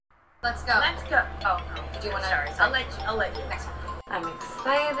Let's go. Let's go. Oh, no. Do you want to? Sorry. I'll let you. Next one. I'm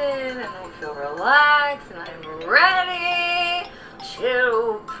excited and I feel relaxed and I'm ready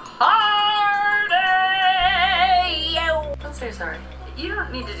to party. Let's say sorry. You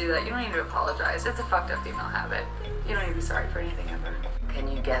don't need to do that. You don't need to apologize. It's a fucked up female habit. You don't need to be sorry for anything ever.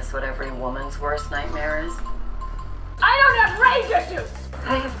 Can you guess what every woman's worst nightmare is? I don't have razor juice!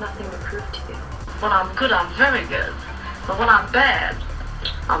 I have nothing to prove to you. When I'm good, I'm very good. But when I'm bad,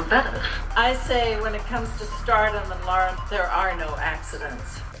 I'm better. I say when it comes to stardom and Lauren, there are no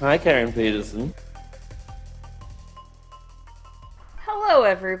accidents. Hi, Karen Peterson. Hello,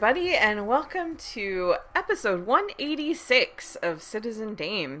 everybody, and welcome to episode 186 of Citizen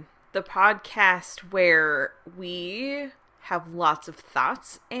Dame, the podcast where we have lots of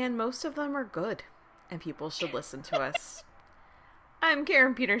thoughts, and most of them are good, and people should listen to us. I'm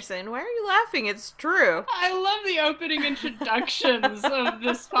Karen Peterson. Why are you laughing? It's true. I love the opening introductions of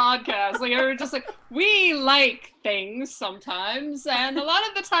this podcast. Like, we're just like, we like things sometimes, and a lot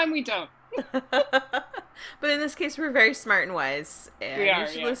of the time we don't. But in this case, we're very smart and wise. And We are, you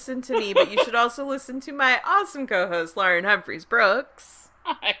should yeah. listen to me, but you should also listen to my awesome co-host, Lauren Humphries Brooks.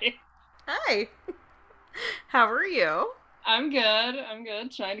 Hi. Hi. How are you? I'm good.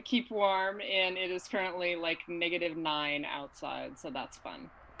 Trying to keep warm, and it is currently like -9 outside, so that's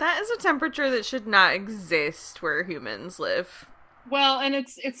fun. That is a temperature that should not exist where humans live. Well, and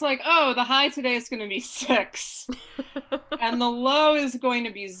it's like, oh, the high today is going to be 6, and the low is going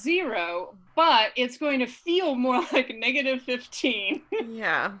to be 0, but it's going to feel more like -15.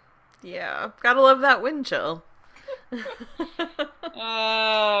 Yeah. Gotta love that wind chill.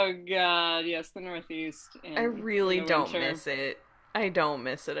 Oh, God, yes, the Northeast. I really in the don't winter. miss it. I don't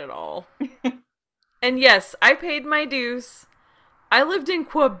miss it at all. And yes, I paid my dues. I lived in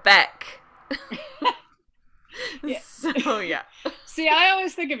Quebec. Yeah. So, yeah. See, I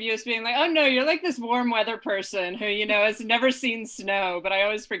always think of you as being like, oh no, you're like this warm weather person who, has never seen snow, but I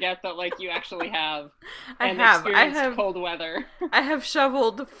always forget that, like, you actually have. I and have. experienced cold weather. I have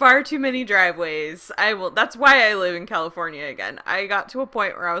shoveled far too many driveways. That's why I live in California again. I got to a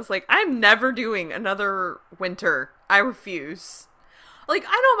point where I was like, I'm never doing another winter. I refuse. Like,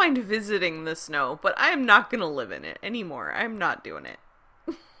 I don't mind visiting the snow, but I am not gonna live in it anymore. I'm not doing it.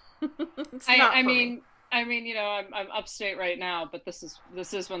 It's not for me. I mean, I'm upstate right now, but this is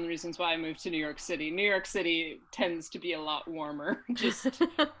one of the reasons why I moved to New York City. New York City tends to be a lot warmer, just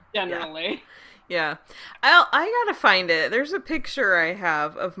generally. Yeah. I gotta find it. There's a picture I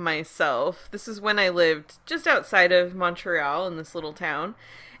have of myself. This is when I lived just outside of Montreal in this little town.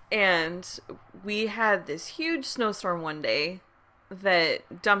 And we had this huge snowstorm one day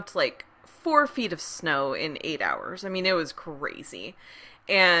that dumped like 4 feet of snow in 8 hours. I mean, it was crazy.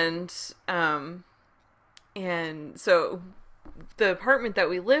 And so the apartment that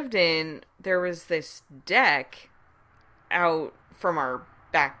we lived in, there was this deck out from our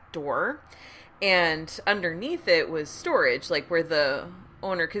back door, and underneath it was storage, like where the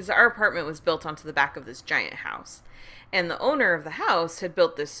owner, because our apartment was built onto the back of this giant house, and the owner of the house had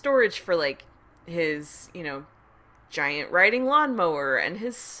built this storage for like his, giant riding lawnmower and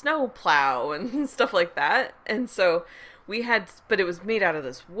his snow plow and stuff like that. And so but it was made out of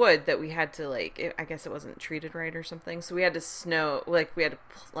this wood that we had to I guess it wasn't treated right or something. So we had to shovel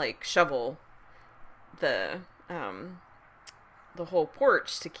the whole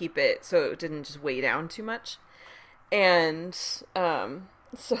porch to keep it so it didn't just weigh down too much. And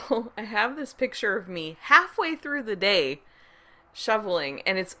so I have this picture of me halfway through the day shoveling,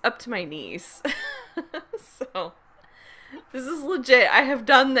 and it's up to my knees. So this is legit. I have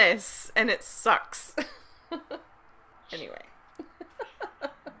done this, and it sucks. Anyway,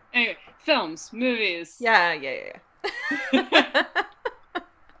 films, movies. Yeah. We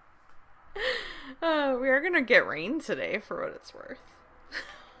are gonna get rain today, for what it's worth.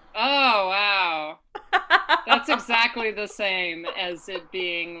 Oh, wow. That's exactly the same as it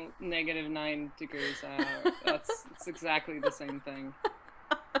being -9 degrees out. It's exactly the same thing.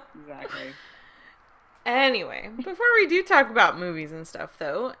 Exactly. Anyway, before we do talk about movies and stuff,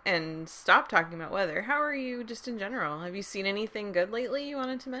 though, and stop talking about weather, how are you just in general? Have you seen anything good lately you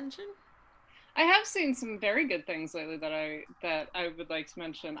wanted to mention? I have seen some very good things lately that I would like to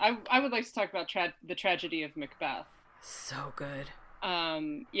mention. I would like to talk about the tragedy of Macbeth. So good.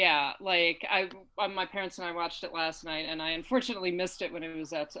 Yeah, like my parents and I watched it last night, and I unfortunately missed it when it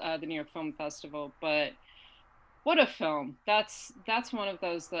was at the New York Film Festival, but what a film. That's one of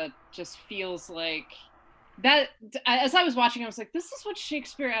those that just feels like that. As I was watching, I was like, this is what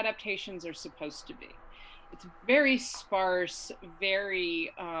Shakespeare adaptations are supposed to be. It's very sparse,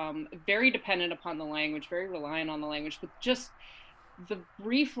 very dependent upon the language, very reliant on the language, but just the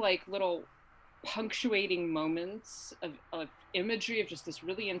brief like little punctuating moments of imagery, of just this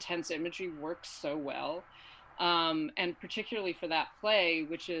really intense imagery, works so well. And particularly for that play,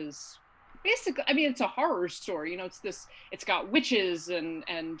 which is basically, I mean, it's a horror story, you know, it's got witches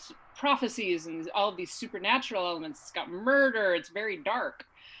and prophecies and all of these supernatural elements. It's got murder. It's very dark.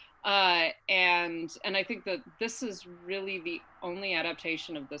 And I think that this is really the only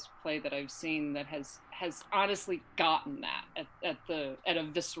adaptation of this play that I've seen that has honestly gotten that at a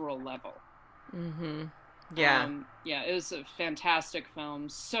visceral level. Mm-hmm. Yeah. Yeah, it was a fantastic film,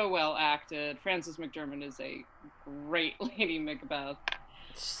 so well acted. Frances McDormand is a great Lady Macbeth.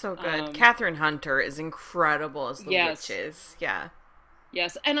 So good. Catherine Hunter is incredible as the yes. witches. Yeah.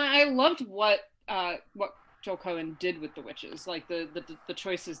 Yes, and I loved what Joel Cohen did with the witches, like the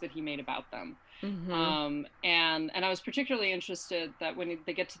choices that he made about them. Mm-hmm. And I was particularly interested that when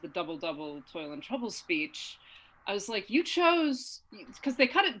they get to the double toil and trouble speech, I was like, you chose, because they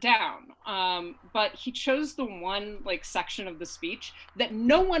cut it down, but he chose the one like section of the speech that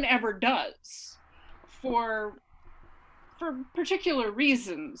no one ever does for particular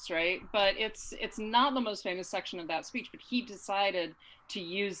reasons, right? But it's not the most famous section of that speech, but he decided to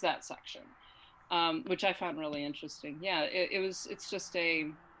use that section, which I found really interesting. Yeah, it's just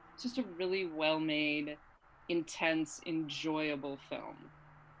a really well-made, intense, enjoyable film.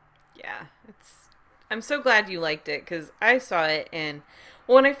 Yeah, I'm so glad you liked it, because I saw it, and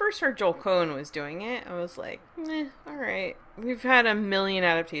when I first heard Joel Cohen was doing it, I was like, all right. We've had a million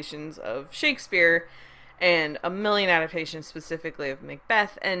adaptations of Shakespeare, and a million adaptations specifically of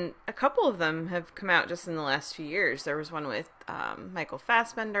Macbeth, and a couple of them have come out just in the last few years. There was one with Michael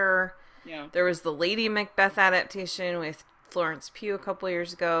Fassbender. Yeah. There was the Lady Macbeth adaptation with Florence Pugh a couple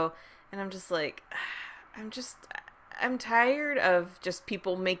years ago, and I'm just like, I'm tired of just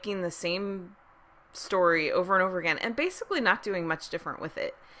people making the same story over and over again and basically not doing much different with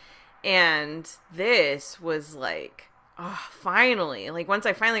it. And this was like, oh, finally, like once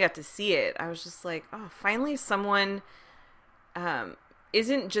I finally got to see it, I was just like, oh, finally someone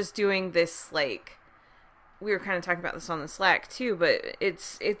isn't just doing this, like, we were kind of talking about this on the Slack too, but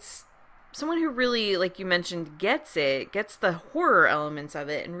it's someone who really, like you mentioned, gets the horror elements of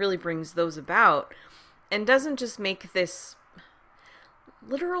it and really brings those about, and doesn't just make this,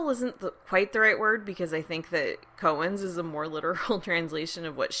 literal isn't quite the right word, because I think that Cohen's is a more literal translation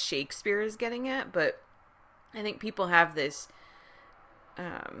of what Shakespeare is getting at, but I think people have this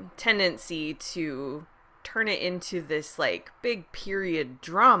tendency to turn it into this like big period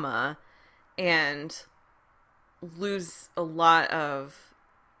drama and lose a lot of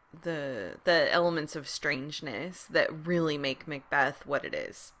the elements of strangeness that really make Macbeth what it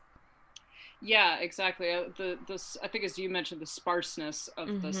is. Yeah, exactly. This, I think, as you mentioned, the sparseness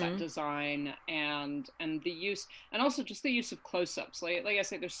of the set design and the use, and also just the use of close-ups. Like I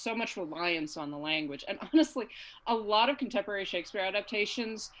say, there's so much reliance on the language, and honestly, a lot of contemporary Shakespeare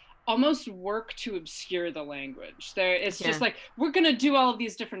adaptations almost work to obscure the language. It's just like, we're gonna do all of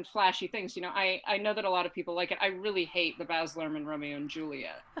these different flashy things. You know, I know that a lot of people like it. I really hate the Baz Luhrmann Romeo and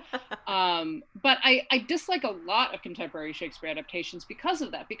Juliet, but I dislike a lot of contemporary Shakespeare adaptations because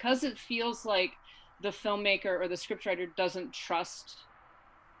of that. Because it feels like the filmmaker or the scriptwriter doesn't trust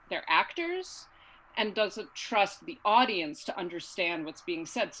their actors and doesn't trust the audience to understand what's being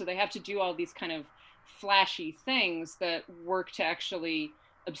said. So they have to do all these kind of flashy things that work to actually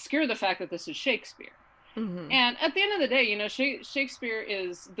obscure the fact that this is Shakespeare. And at the end of the day, you know, Shakespeare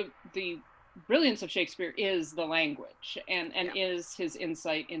is the brilliance of Shakespeare is the language, and is his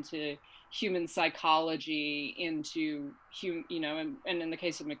insight into human psychology, into you know, and in the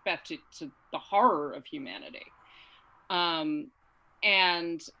case of Macbeth, to the horror of humanity.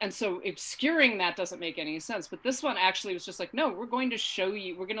 And so obscuring that doesn't make any sense. But this one actually was just like, no, we're going to show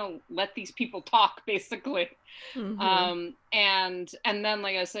you, we're going to let these people talk, basically. And then,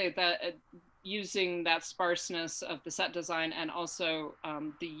 like I say, that using that sparseness of the set design, and also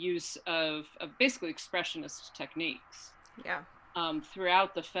the use of basically expressionist techniques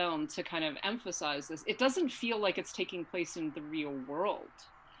throughout the film to kind of emphasize this. It doesn't feel like it's taking place in the real world.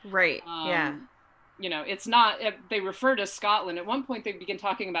 Right. You know, it's not, they refer to Scotland. At one point they begin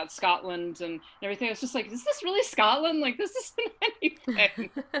talking about Scotland and everything. It's just like, is this really Scotland? Like, this isn't anything.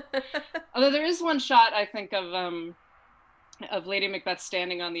 Although there is one shot, I think, of Lady Macbeth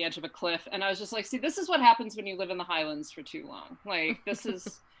standing on the edge of a cliff. And I was just like, see, this is what happens when you live in the Highlands for too long. Like, this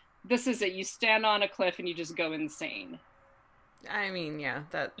is it. You stand on a cliff and you just go insane. I mean, yeah,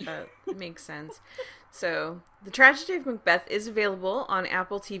 that makes sense. So, The Tragedy of Macbeth is available on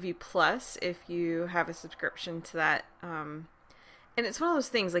Apple TV Plus if you have a subscription to that. And it's one of those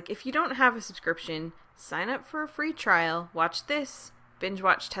things, like, if you don't have a subscription, sign up for a free trial, watch this, binge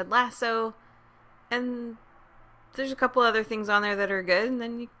watch Ted Lasso, and there's a couple other things on there that are good, and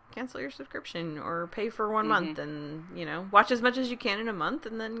then you cancel your subscription or pay for 1 month and, you know, watch as much as you can in a month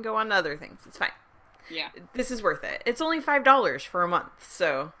and then go on to other things. It's fine. Yeah. This is worth it. It's only $5 for a month,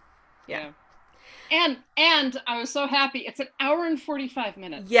 so yeah. And I was so happy. It's an hour and 45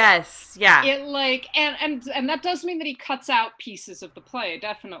 minutes. Yes, yeah. It like and that does mean that he cuts out pieces of the play,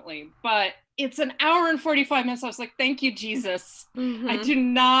 definitely. But it's an hour and 45 minutes. I was like, thank you, Jesus. I do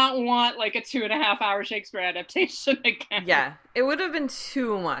not want like a 2.5-hour Shakespeare adaptation again. Yeah, it would have been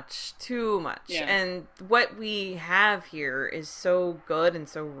too much. Yeah. And what we have here is so good and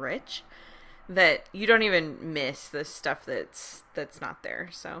so rich that you don't even miss the stuff that's not there.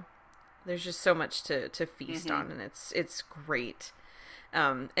 So there's just so much to feast on, and it's great.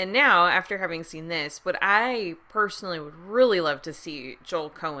 And now, after having seen this, what I personally would really love to see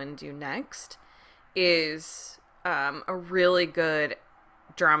Joel Coen do next is a really good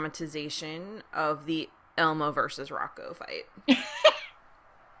dramatization of the Elmo versus Rocco fight.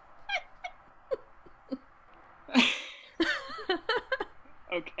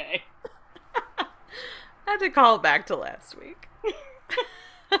 Okay. I had to call it back to last week.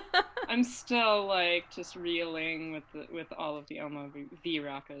 I'm still like just reeling with all of the Elmo v.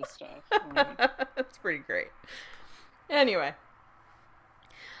 Rocco stuff. That's pretty great. Anyway,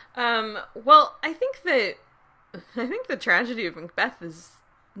 well, I think the tragedy of Macbeth is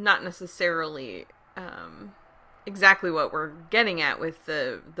not necessarily exactly what we're getting at with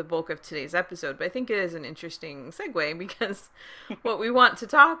the bulk of today's episode, but I think it is an interesting segue because what we want to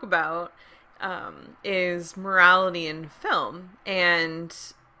talk about is morality in film, and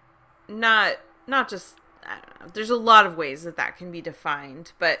not just, I don't know, there's a lot of ways that can be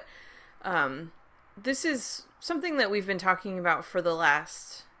defined, but this is something that we've been talking about for the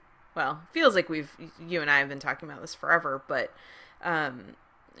last, well, feels like you and I have been talking about this forever, but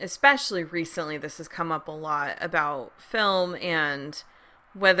especially recently this has come up a lot about film and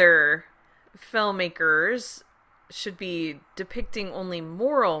whether filmmakers should be depicting only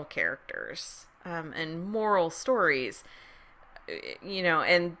moral characters and moral stories, you know,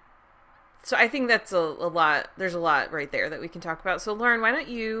 and so I think that's a lot, there's a lot right there that we can talk about. So Lauren, why don't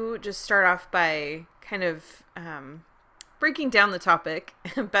you just start off by kind of breaking down the topic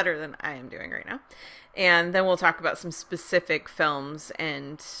better than I am doing right now, and then we'll talk about some specific films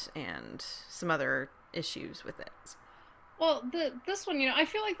and some other issues with it. Well, this one, you know, I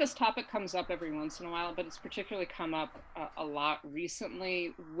feel like this topic comes up every once in a while, but it's particularly come up a lot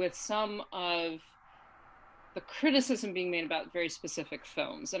recently with some of the criticism being made about very specific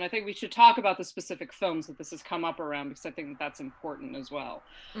films. And I think we should talk about the specific films that this has come up around, because I think that's important as well.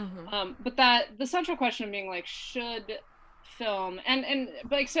 But that the central question being like, should film and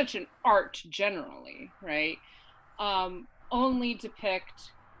like such an art generally, right, only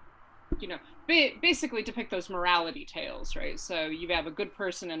depict, you know, basically depict those morality tales, right? So you have a good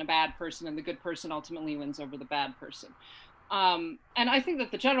person and a bad person, and the good person ultimately wins over the bad person. And I think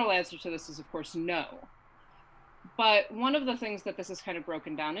that the general answer to this is, of course, no. But one of the things that this is kind of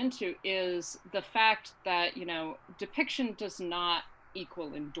broken down into is the fact that, you know, depiction does not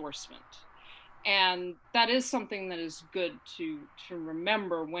equal endorsement. And that is something that is good to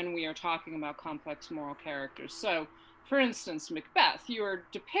remember when we are talking about complex moral characters. So, for instance, Macbeth, you are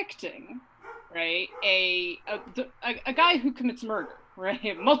depicting, right, a guy who commits murder,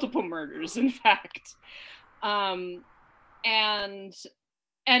 right, multiple murders, in fact,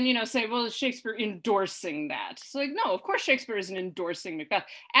 and you know, say, well, is Shakespeare endorsing that? It's like, no, of course Shakespeare isn't endorsing Macbeth.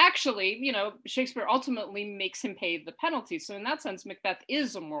 Actually, you know, Shakespeare ultimately makes him pay the penalty. So in that sense, Macbeth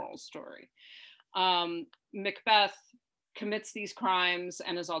is a moral story. Macbeth commits these crimes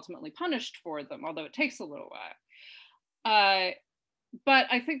and is ultimately punished for them, although it takes a little while. But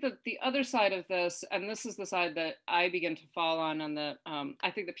I think that the other side of this, and this is the side that I begin to fall on that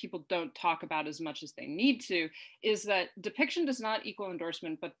I think that people don't talk about as much as they need to, is that depiction does not equal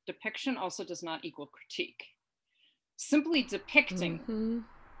endorsement, but depiction also does not equal critique. Simply depicting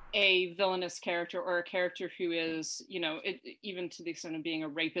a villainous character or a character who is, you know, even to the extent of being a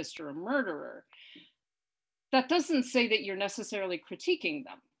rapist or a murderer, that doesn't say that you're necessarily critiquing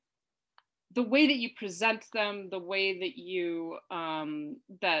them. The way that you present them, the way that you,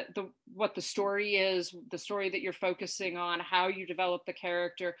 what the story is, the story that you're focusing on, how you develop the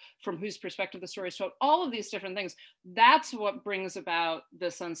character, from whose perspective the story is told, all of these different things, that's what brings about the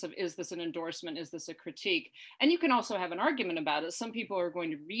sense of, is this an endorsement? Is this a critique? And you can also have an argument about it. Some people are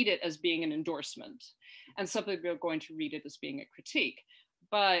going to read it as being an endorsement, and some people are going to read it as being a critique.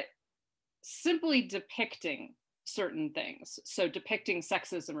 But simply depicting certain things. So depicting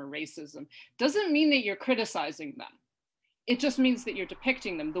sexism or racism doesn't mean that you're criticizing them. It just means that you're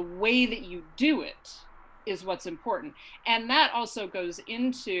depicting them. The way that you do it is what's important. And that also goes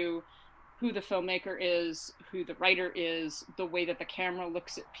into who the filmmaker is, who the writer is, the way that the camera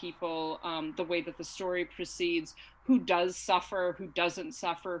looks at people, the way that the story proceeds, who does suffer, who doesn't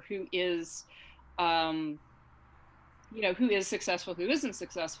suffer, who is, who is successful, who isn't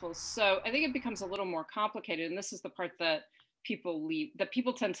successful. So I think it becomes a little more complicated. And this is the part that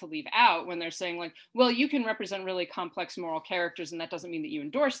people tend to leave out when they're saying, like, well, you can represent really complex moral characters and that doesn't mean that you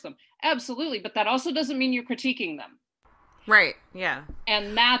endorse them. Absolutely. But that also doesn't mean you're critiquing them. Right. Yeah.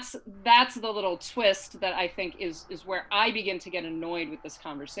 And that's the little twist that I think is where I begin to get annoyed with this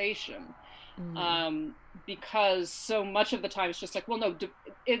conversation. Because so much of the time it's just like, well, no,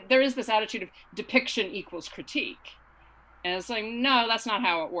 there is this attitude of depiction equals critique. And it's like, no, that's not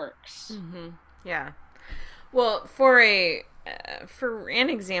how it works. Mm-hmm. Yeah. Well, for an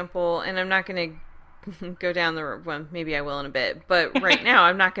example, and I'm not going to go down the road, well, maybe I will in a bit, but right now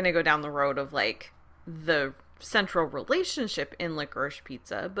I'm not going to go down the road of like the central relationship in Licorice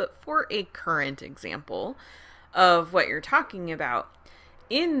Pizza, but for a current example of what you're talking about,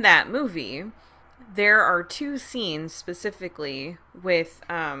 in that movie, there are two scenes specifically with,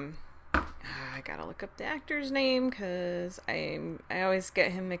 I gotta look up the actor's name because I always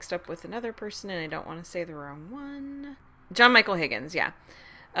get him mixed up with another person and I don't want to say the wrong one. John Michael Higgins, yeah.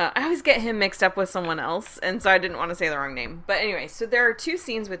 I always get him mixed up with someone else, and so I didn't want to say the wrong name. But anyway, so there are two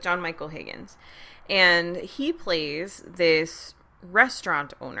scenes with John Michael Higgins. And he plays this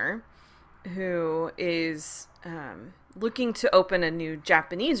restaurant owner who is looking to open a new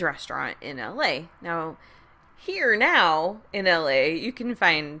Japanese restaurant in LA. Now in LA, you can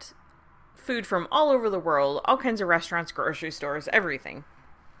find food from all over the world, all kinds of restaurants, grocery stores, everything.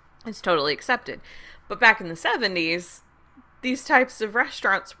 It's totally accepted. But back in the 70s, these types of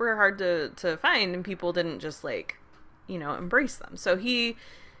restaurants were hard to find, and people didn't just embrace them. So he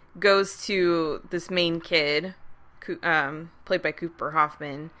goes to this main kid, played by Cooper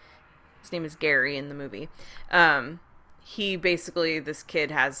Hoffman. His name is Gary in the movie. This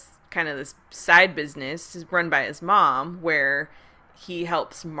kid has kind of this side business run by his mom where he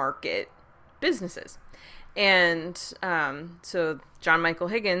helps market businesses. And so John Michael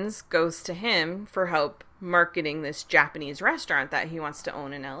Higgins goes to him for help marketing this Japanese restaurant that he wants to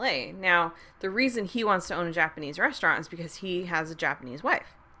own in LA. Now, the reason he wants to own a Japanese restaurant is because he has a Japanese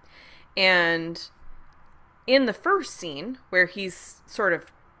wife. And in the first scene, where he's sort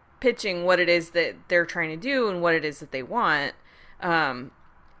of pitching what it is that they're trying to do and what it is that they want,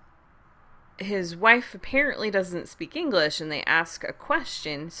 his wife apparently doesn't speak English, and they ask a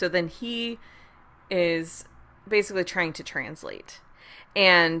question, so then he is basically trying to translate.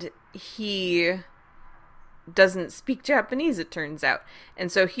 And he doesn't speak Japanese, it turns out.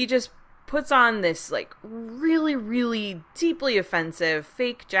 And so he just puts on this really, really deeply offensive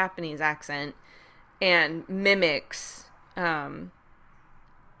fake Japanese accent and mimics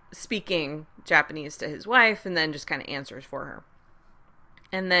speaking Japanese to his wife, and then just kind of answers for her.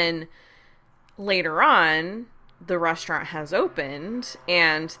 And then later on, the restaurant has opened,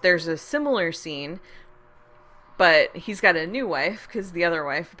 and there's a similar scene, but he's got a new wife because the other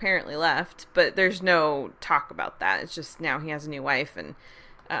wife apparently left, but there's no talk about that. It's just now he has a new wife, and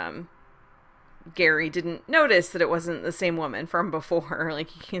Gary didn't notice that it wasn't the same woman from before.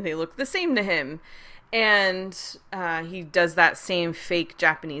 They look the same to him. And he does that same fake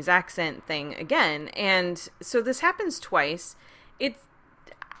Japanese accent thing again. And so this happens twice.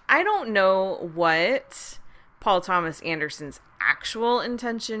 I don't know what Paul Thomas Anderson's actual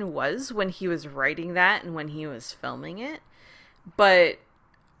intention was when he was writing that and when he was filming it. But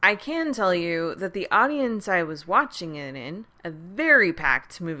I can tell you that the audience I was watching it in, a very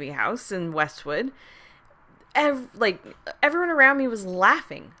packed movie house in Westwood, everyone around me was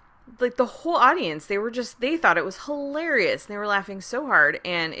laughing. The whole audience, they thought it was hilarious. They were laughing so hard,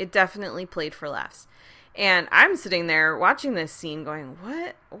 and it definitely played for laughs. And I'm sitting there watching this scene going,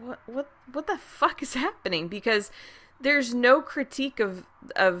 what the fuck is happening? Because there's no critique of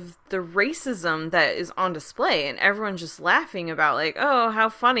the racism that is on display, and everyone's just laughing about oh, how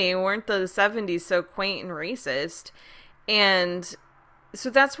funny, weren't the 70s so quaint and racist? And so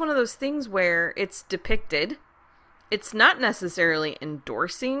that's one of those things where it's depicted. It's not necessarily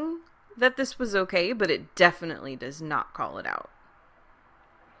endorsing that this was okay, but it definitely does not call it out.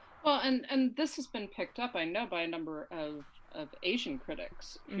 Well, and this has been picked up, I know, by a number of Asian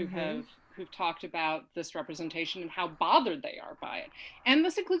critics who have who've talked about this representation and how bothered they are by it. And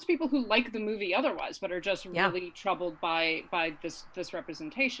this includes people who like the movie otherwise, but are just really troubled by this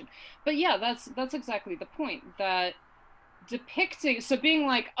representation. But yeah, that's exactly the point, that depicting, so being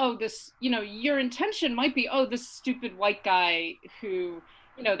like, oh, this, you know, your intention might be, oh, this stupid white guy who,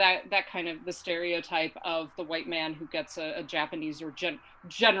 you know, that kind of the stereotype of the white man who gets a Japanese or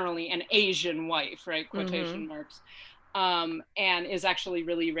generally an Asian wife, right, quotation marks, and is actually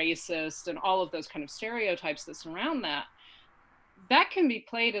really racist, and all of those kind of stereotypes that surround that, that can be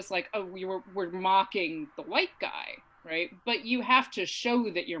played as like, oh, we're mocking the white guy, right? But you have to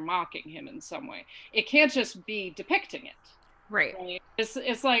show that you're mocking him in some way. It can't just be depicting it. Right.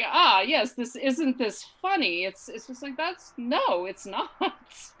 It's like, yes, isn't this funny? It's just like, no, it's not.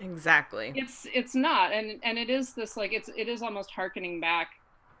 Exactly. It's not. And it is this, like, it is almost hearkening back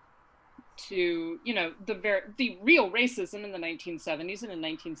to, you know, the real racism in the 1970s and in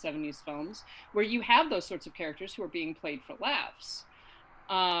 1970s films, where you have those sorts of characters who are being played for laughs.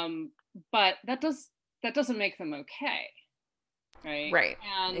 But that doesn't make them okay. Right. Right.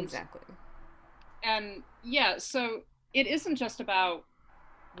 Exactly. And yeah, so it isn't just about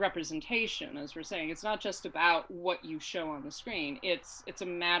representation, as we're saying. It's not just about what you show on the screen. It's a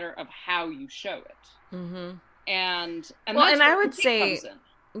matter of how you show it. Mm-hmm. And well, and I would say,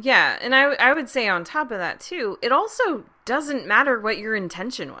 yeah, and I would say on top of that too, it also doesn't matter what your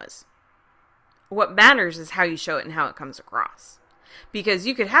intention was. What matters is how you show it and how it comes across. Because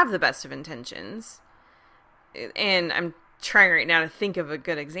you could have the best of intentions, and I'm trying right now to think of a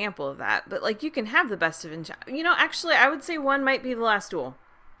good example of that, but like, you can have the best of intentions. You know, actually, I would say one might be The Last Duel,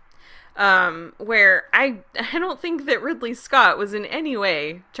 where I don't think that Ridley Scott was in any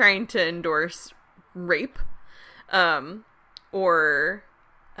way trying to endorse rape, or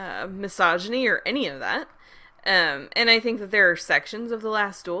misogyny or any of that. And I think that there are sections of The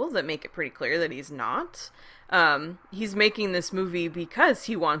Last Duel that make it pretty clear that he's not. He's making this movie because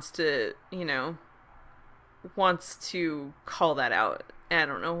he wants to, you know, call that out. I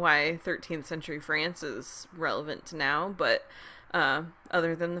don't know why 13th century France is relevant to now, but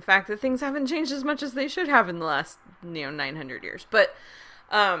other than the fact that things haven't changed as much as they should have in the last, 900 years. But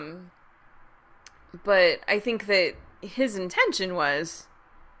I think that his intention was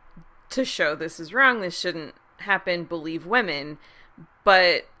to show this is wrong, this shouldn't happen, believe women.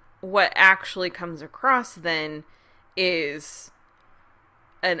 But what actually comes across then is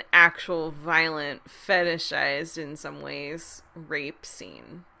an actual violent, fetishized in some ways, rape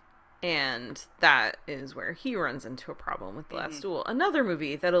scene. And that is where he runs into a problem with The Last Duel. Another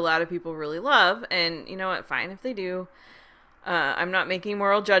movie that a lot of people really love, and you know what, fine if they do. I'm not making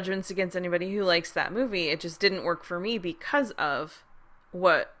moral judgments against anybody who likes that movie. It just didn't work for me because of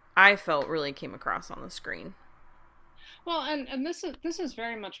what I felt really came across on the screen. Well, and this is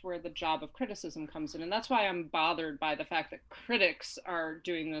very much where the job of criticism comes in, and that's why I'm bothered by the fact that critics are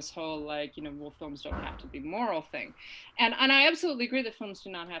doing this whole, like, well, films don't have to be moral thing. And I absolutely agree that films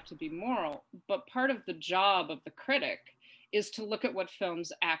do not have to be moral, but part of the job of the critic is to look at what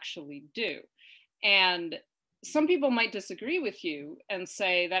films actually do. And some people might disagree with you and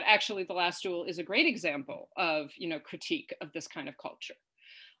say that actually The Last Duel is a great example of, critique of this kind of culture.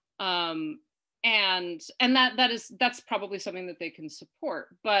 And that's probably something that they can support,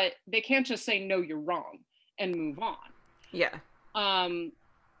 but they can't just say, no, you're wrong and move on. Yeah. One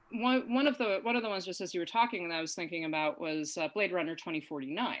of the ones, just as you were talking, that I was thinking about was Blade Runner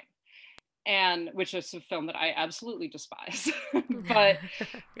 2049, and which is a film that I absolutely despise. but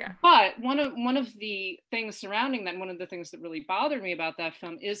yeah. But one of the things surrounding that, one of the things that really bothered me about that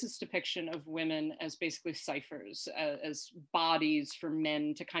film is its depiction of women as basically ciphers, as bodies for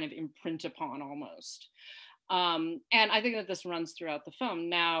men to kind of imprint upon almost. And I think that this runs throughout the film.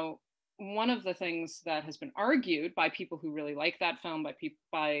 Now, one of the things that has been argued by people who really like that film,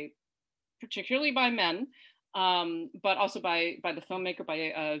 particularly by men, but also by the filmmaker,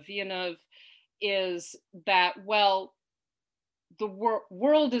 by Villeneuve, is that, well, the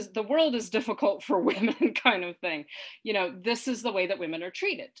world is difficult for women, kind of thing. This is the way that women are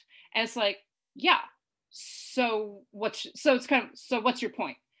treated, and it's like, yeah. So what's your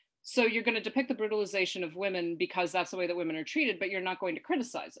point? So you're going to depict the brutalization of women because that's the way that women are treated, but you're not going to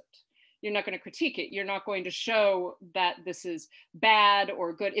criticize it. You're not going to critique it. You're not going to show that this is bad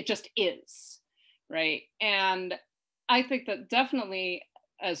or good. It just is. Right. And I think that definitely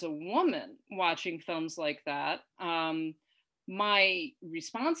as a woman watching films like that, my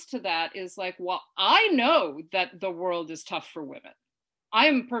response to that is like, well, I know that the world is tough for women.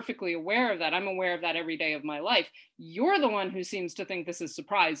 I'm perfectly aware of that. I'm aware of that every day of my life. You're the one who seems to think this is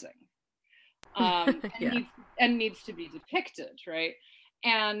surprising, and needs to be depicted. Right.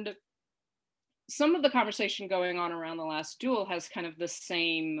 And some of the conversation going on around The Last Duel has kind of the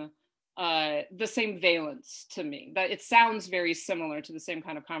same valence to me, that it sounds very similar to the same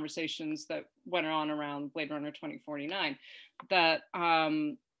kind of conversations that went on around Blade Runner 2049, that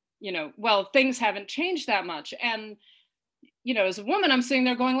well, things haven't changed that much. And as a woman, I'm sitting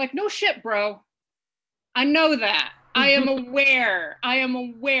there going like, no shit, bro, I know that. I am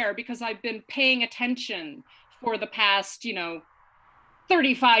aware because I've been paying attention for the past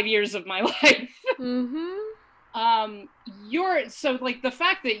 35 years of my life. So like the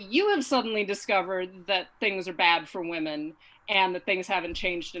fact that you have suddenly discovered that things are bad for women and that things haven't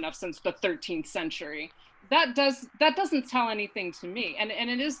changed enough since the 13th century, that doesn't tell anything to me. And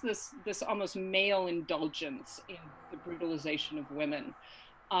it is this almost male indulgence in the brutalization of women,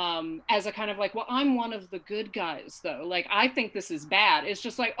 as a kind of like, well, I'm one of the good guys though, like I think this is bad. It's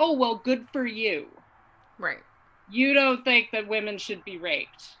just like, oh well, good for you. Right. You don't think that women should be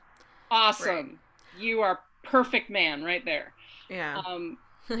raped. Awesome. Right. You are perfect man right there. Yeah.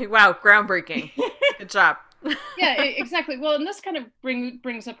 Wow, groundbreaking. Good job. Yeah, exactly. Well, and this kind of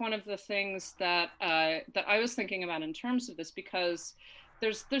brings up one of the things that that I was thinking about in terms of this, because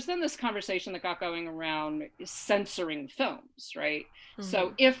there's then this conversation that got going around censoring films, right?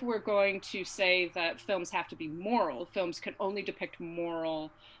 So if we're going to say that films have to be moral, films can only depict moral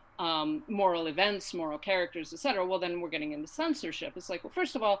events, moral characters, etc., well, then we're getting into censorship. It's like, well,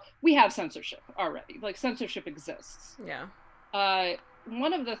 first of all, we have censorship already. Like, censorship exists. Yeah.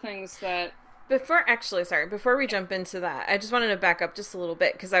 One of the things that... Before we jump into that, I just wanted to back up just a little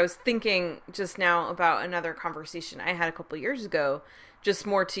bit, because I was thinking just now about another conversation I had a couple years ago, just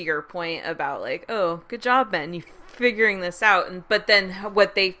more to your point about like, oh, good job, Ben, you figuring this out, but then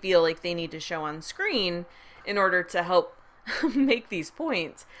what they feel like they need to show on screen in order to help make these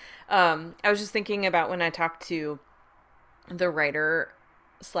points. I was just thinking about when I talked to the writer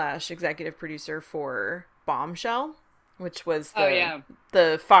 / executive producer for Bombshell, which was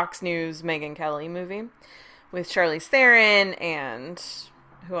the Fox News Megyn Kelly movie with Charlize Theron, and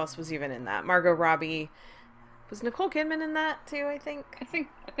who else was even in that? Margot Robbie. Was Nicole Kidman in that too, I think? I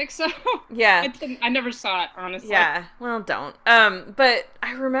think so. Yeah. I never saw it, honestly. Yeah, well, don't. But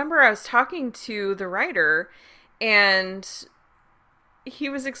I remember I was talking to the writer, and he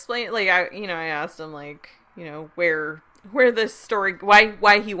was explaining, like, I asked him, like, where this story,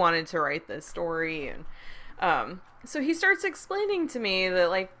 why he wanted to write this story, and so he starts explaining to me that,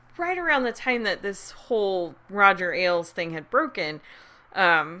 like, right around the time that this whole Roger Ailes thing had broken,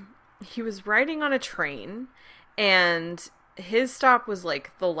 he was riding on a train, and his stop was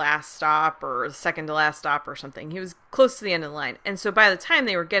like the last stop or the second to last stop or something. He was close to the end of the line, and so by the time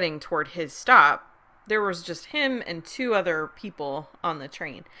they were getting toward his stop, there was just him and 2 other people on the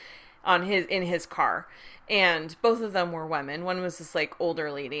train, in his car, and both of them were women. One was this like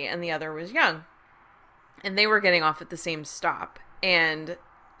older lady, and the other was young, and they were getting off at the same stop. And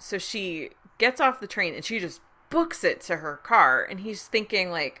so she gets off the train and she just books it to her car, and he's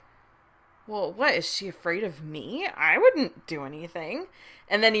thinking like, well, what, is she afraid of me? I wouldn't do anything.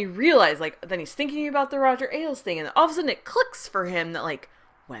 And then he realized, like, then he's thinking about the Roger Ailes thing, and all of a sudden it clicks for him that, like,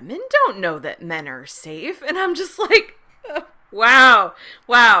 women don't know that men are safe. And I'm just like, wow,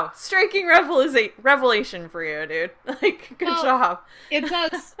 striking revelation for you, dude. Like, good job. It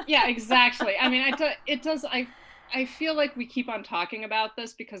does. Yeah, exactly. I mean, it does. I feel like we keep on talking about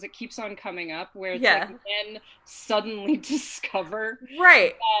this because it keeps on coming up, where it's like men suddenly discover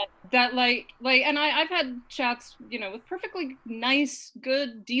that like, and I've had chats, with perfectly nice,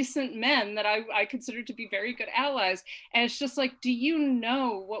 good, decent men that I consider to be very good allies. And it's just like, do you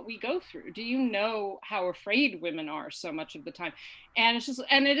know what we go through? Do you know how afraid women are so much of the time? And it's just,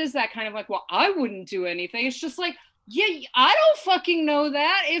 and it is that kind of like, well, I wouldn't do anything. It's just like, yeah, I don't fucking know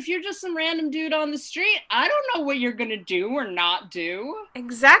that. If you're just some random dude on the street, I don't know what you're gonna do or not do.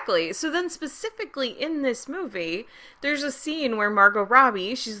 Exactly. So then specifically in this movie, there's a scene where Margot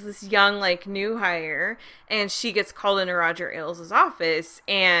Robbie, she's this young, like, new hire, and she gets called into Roger Ailes' office,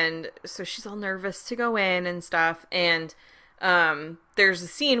 and so she's all nervous to go in and stuff, and there's a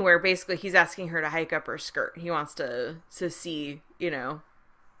scene where basically he's asking her to hike up her skirt. He wants to see,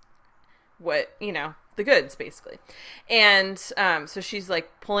 what, the goods, basically. And so she's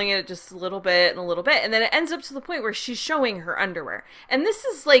like pulling it just a little bit, and then it ends up to the point where she's showing her underwear. And this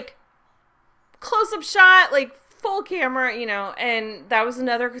is like close-up shot, like full camera, and that was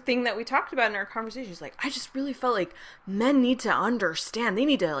another thing that we talked about in our conversation. Like, I just really felt like men need to understand. They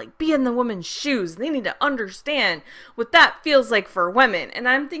need to, like, be in the woman's shoes. They need to understand what that feels like for women. And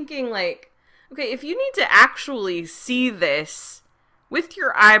I'm thinking, like, okay, if you need to actually see this, with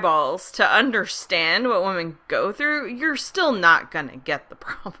your eyeballs to understand what women go through, you're still not gonna get the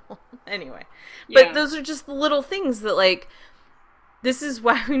problem. Anyway. But Yeah. those are just the little things that, like, this is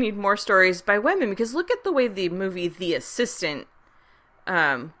why we need more stories by women, because look at the way the movie The Assistant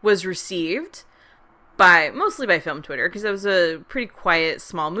was received mostly by film Twitter, because it was a pretty quiet,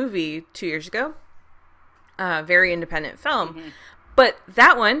 small movie 2 years ago. Very independent film. Mm-hmm. But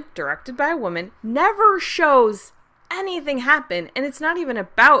that one, directed by a woman, never shows anything happen, and it's not even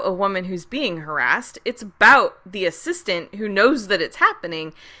about a woman who's being harassed. It's about the assistant who knows that it's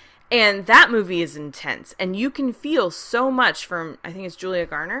happening, and that movie is intense, and you can feel so much from, I think it's Julia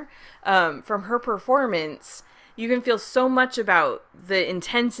Garner, from her performance. You can feel so much about the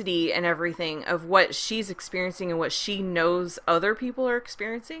intensity and everything of what she's experiencing and what she knows other people are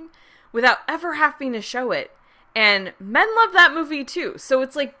experiencing without ever having to show it. And men love that movie too. So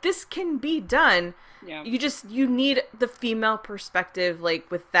it's like, this can be done. Yeah. You need the female perspective,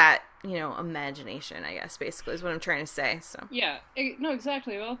 like, with that, imagination, I guess, basically, is what I'm trying to say. So Yeah, no,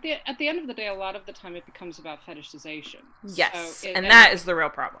 exactly. Well, at the end of the day, a lot of the time it becomes about fetishization. yes, So and that is the real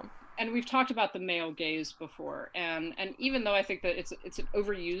problem. And we've talked about the male gaze before, and even though I think that it's an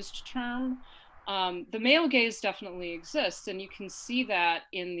overused term, the male gaze definitely exists, and you can see that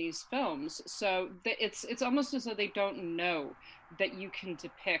in these films. So it's almost as though they don't know that you can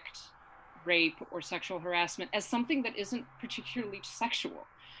depict rape or sexual harassment as something that isn't particularly sexual,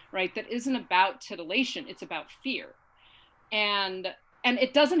 right? That isn't about titillation, it's about fear. And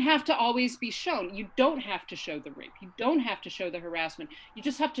it doesn't have to always be shown. You don't have to show the rape. You don't have to show the harassment. You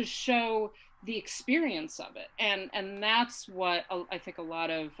just have to show the experience of it. And that's what I think a lot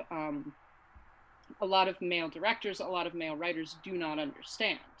of male directors, a lot of male writers do not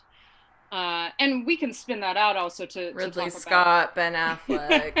understand. And we can spin that out also to Ridley talk Scott, Ben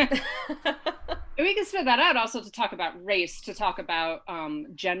Affleck. we can spin that out also to talk about race, to talk about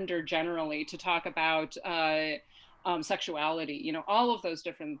gender generally, to talk about sexuality, all of those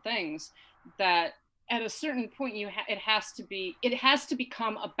different things, that at a certain point it has to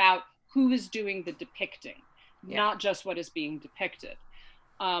become about who is doing the depicting, not just what is being depicted.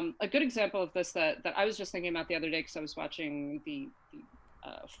 A good example of this that I was just thinking about the other day, because I was watching the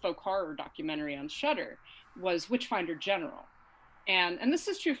folk horror documentary on Shudder, was Witchfinder General. And this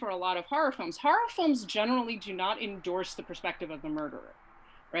is true for a lot of horror films. Horror films generally do not endorse the perspective of the murderer,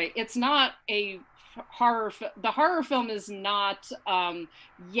 right? It's not a the horror film is not,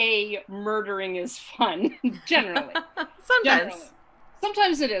 yay, murdering is fun, generally.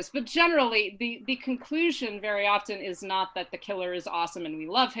 Sometimes it is, but generally the conclusion very often is not that the killer is awesome and we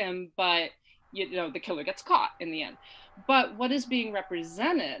love him, but the killer gets caught in the end. But what is being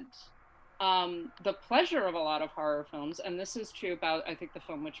represented, the pleasure of a lot of horror films, and this is true about, I think, the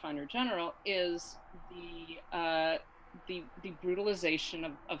film Witchfinder General, is the brutalization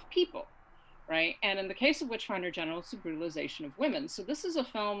of people, right? And in the case of Witchfinder General, it's the brutalization of women. So this is a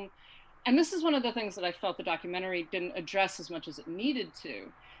film, and this is one of the things that I felt the documentary didn't address as much as it needed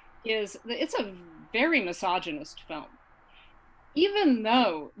to, is that it's a very misogynist film. Even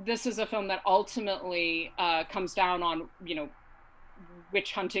though this is a film that ultimately comes down on,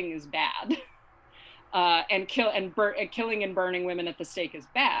 witch hunting is bad, and killing and burning women at the stake is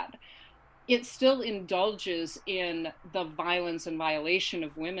bad, it still indulges in the violence and violation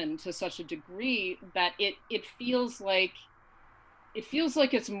of women to such a degree that it feels like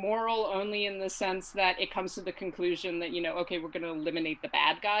it's moral only in the sense that it comes to the conclusion that, okay, we're going to eliminate the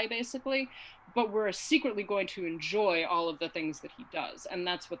bad guy, basically, but we're secretly going to enjoy all of the things that he does. And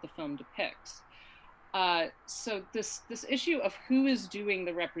that's what the film depicts. So this issue of who is doing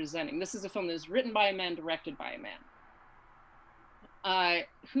the representing, this is a film that is written by a man, directed by a man.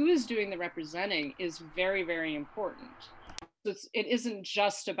 Who is doing the representing is very, very important. So it isn't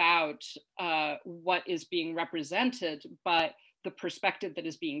just about what is being represented, but the perspective that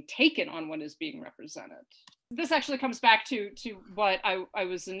is being taken on what is being represented. This actually comes back to what I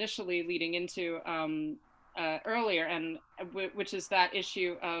was initially leading into earlier, and which is that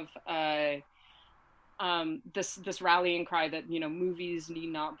issue of this rallying cry that movies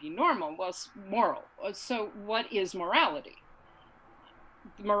need not be moral. So what is morality?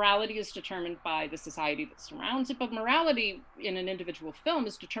 Morality is determined by the society that surrounds it, but morality in an individual film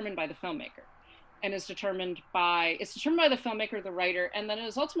is determined by the filmmaker. And is determined by the filmmaker, the writer, and then it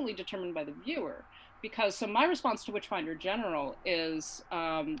is ultimately determined by the viewer. Because so my response to Witchfinder General is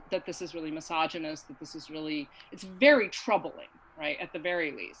that this is really misogynist, that this is it's very troubling, right, at the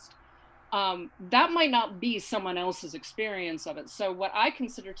very least. That might not be someone else's experience of it. So what I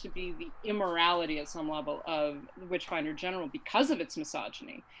consider to be the immorality at some level of Witchfinder General, because of its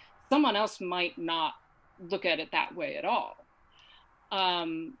misogyny, someone else might not look at it that way at all.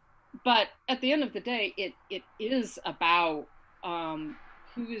 But at the end of the day, it is about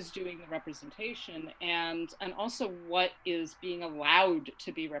who is doing the representation and also what is being allowed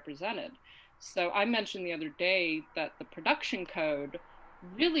to be represented. So I mentioned the other day that the production code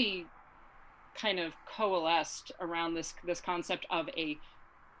really kind of coalesced around this concept of a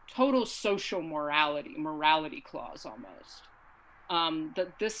total social morality clause almost.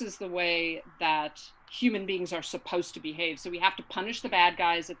 That this is the way that human beings are supposed to behave. So we have to punish the bad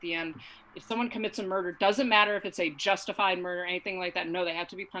guys at the end. If someone commits a murder, doesn't matter if it's a justified murder or anything like that. No, they have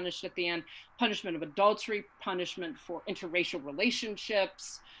to be punished at the end. Punishment of adultery, punishment for interracial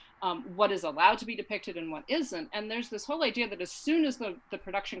relationships, what is allowed to be depicted and what isn't. And there's this whole idea that as soon as the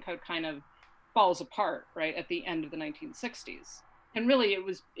production code kind of falls apart, right, at the end of the 1960s, and really it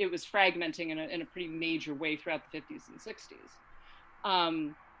was fragmenting in a pretty major way throughout the 50s and 60s.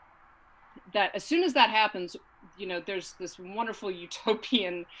 That as soon as that happens, there's this wonderful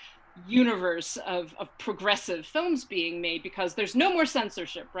utopian universe of progressive films being made because there's no more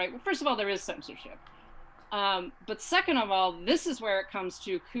censorship, right? Well, first of all, there is censorship. But second of all, this is where it comes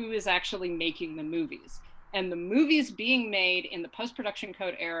to who is actually making the movies. And the movies being made in the post-production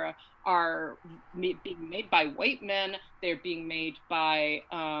code era are being made by white men. They're being made by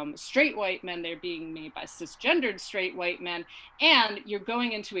straight white men. They're being made by cisgendered straight white men. And you're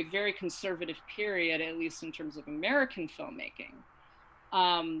going into a very conservative period, at least in terms of American filmmaking,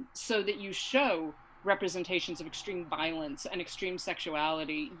 so that you show representations of extreme violence and extreme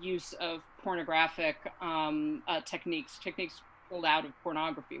sexuality, use of pornographic techniques pulled out of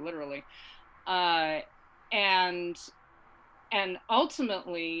pornography, literally. And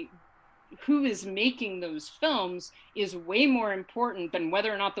ultimately, who is making those films is way more important than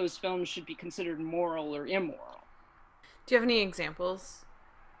whether or not those films should be considered moral or immoral. Do you have any examples?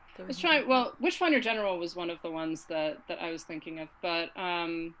 Witchfinder General was one of the ones that I was thinking of, but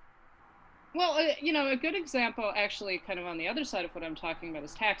a good example, actually, kind of on the other side of what I'm talking about,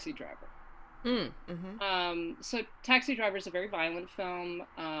 is Taxi Driver. So Taxi Driver is a very violent film.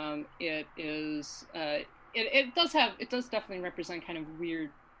 It is. It does definitely represent kind of weird,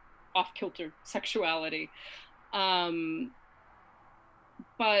 off-kilter sexuality. But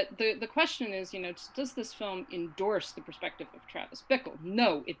the question is, does this film endorse the perspective of Travis Bickle?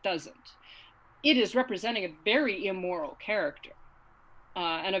 No, it doesn't. It is representing a very immoral character,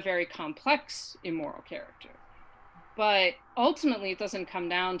 and a very complex immoral character. But ultimately, it doesn't come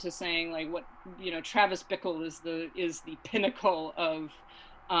down to saying like what Travis Bickle is the pinnacle of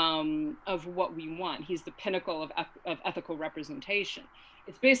what we want. He's the pinnacle of ethical representation.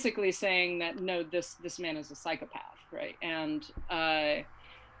 It's basically saying that no, this man is a psychopath, right? And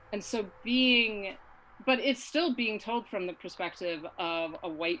so but it's still being told from the perspective of a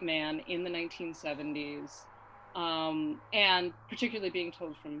white man in the 1970s, and particularly being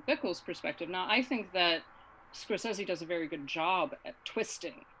told from Bickle's perspective. Now, I think that Scorsese does a very good job at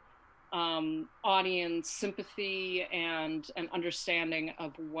twisting audience sympathy and an understanding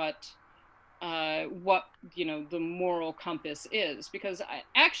of what the moral compass is, because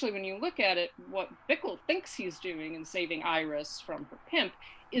actually when you look at it, what Bickle thinks he's doing in saving Iris from her pimp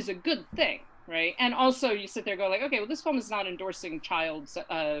is a good thing, right? And also you sit there and go like, okay, well, this film is not endorsing child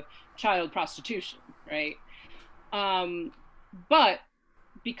prostitution, right? But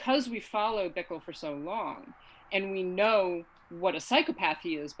because we follow Bickle for so long and we know what a psychopath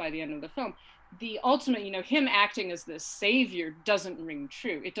he is by the end of the film, the ultimate, him acting as this savior doesn't ring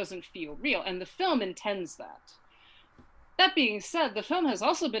true. It doesn't feel real. And the film intends that. That being said, the film has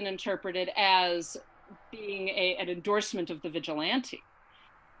also been interpreted as being an endorsement of the vigilante.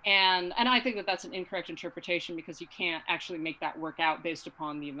 And I think that that's an incorrect interpretation, because you can't actually make that work out based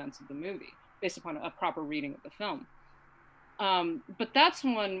upon the events of the movie, based upon a proper reading of the film. But that's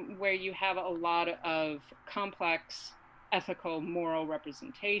one where you have a lot of complex ethical, moral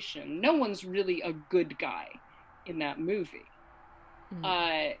representation. No one's really a good guy in that movie.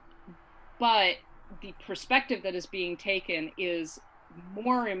 But the perspective that is being taken is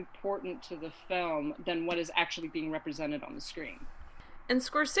more important to the film than what is actually being represented on the screen. And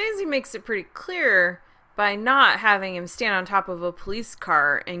Scorsese makes it pretty clear by not having him stand on top of a police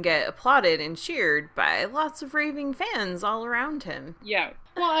car and get applauded and cheered by lots of raving fans all around him. Yeah.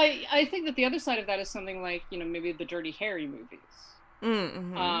 Well, I think that the other side of that is something like, maybe the Dirty Harry movies,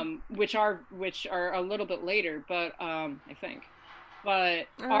 which are a little bit later, but I think, but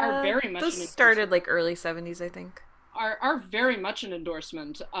are very much. Those started like early 70s, I think. Are very much an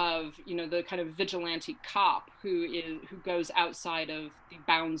endorsement of the kind of vigilante cop who goes outside of the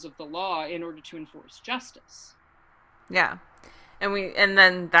bounds of the law in order to enforce justice. Yeah, and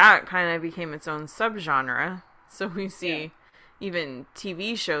then that kind of became its own subgenre. So we see, even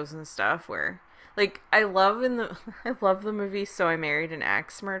TV shows and stuff where, like, I love the movie So I Married an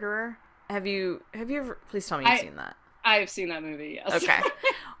Axe Murderer. Have you ever, please tell me you've seen that. I've seen that movie, yes. Okay.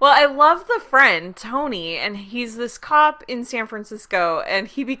 Well, I love the friend, Tony, and he's this cop in San Francisco, and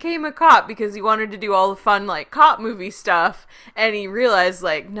he became a cop because he wanted to do all the fun, like, cop movie stuff, and he realized,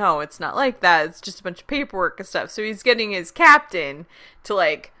 like, no, it's not like that, it's just a bunch of paperwork and stuff, so he's getting his captain to,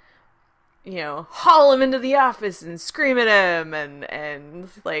 like, you know, haul him into the office and scream at him, and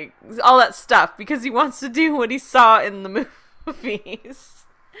like, all that stuff, because he wants to do what he saw in the movies.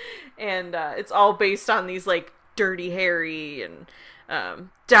 And it's all based on these, like, Dirty Harry and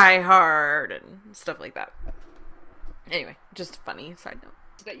Die Hard and stuff like that. Anyway, just funny side note.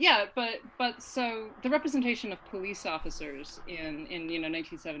 Yeah, but so the representation of police officers in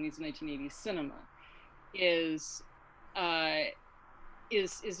 1970s and 1980s cinema is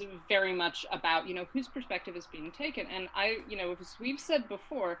very much about, you know, whose perspective is being taken. And as we've said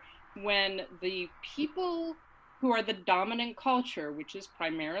before, when the people who are the dominant culture, which is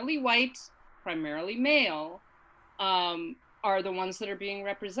primarily white, primarily male, are the ones that are being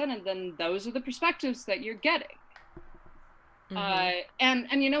represented, then those are the perspectives that you're getting. Mm-hmm.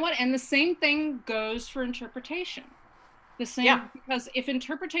 And you know what? And the same thing goes for interpretation. The same, because if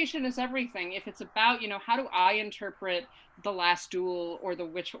interpretation is everything, if it's about, you know, how do I interpret The Last Duel or The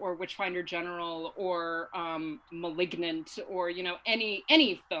Witchfinder General or Malignant or, you know,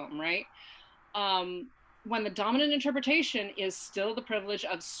 any film, right? When the dominant interpretation is still the privilege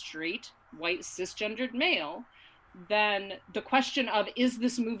of straight, white, cisgendered male, then the question of, is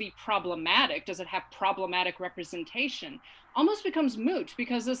this movie problematic? Does it have problematic representation? Almost becomes moot,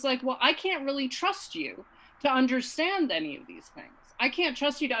 because it's like, well, I can't really trust you to understand any of these things. I can't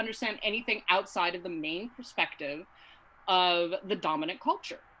trust you to understand anything outside of the main perspective of the dominant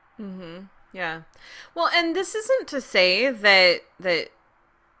culture. Mm-hmm. Yeah. Well, and this isn't to say that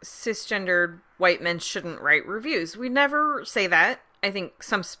cisgendered white men shouldn't write reviews. We never say that. I think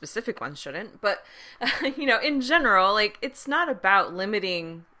some specific ones shouldn't, but, you know, in general, like, it's not about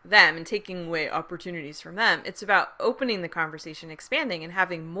limiting them and taking away opportunities from them. It's about opening the conversation, expanding, and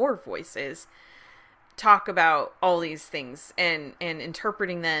having more voices talk about all these things and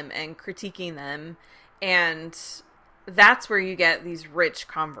interpreting them and critiquing them. And that's where you get these rich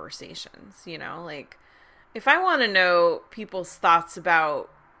conversations, you know, like, if I want to know people's thoughts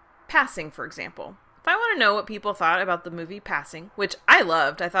about Passing, for example, if I want to know what people thought about the movie Passing, which I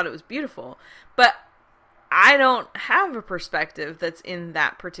loved, I thought it was beautiful, but I don't have a perspective that's in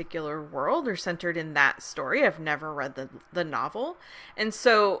that particular world or centered in that story. I've never read the novel. And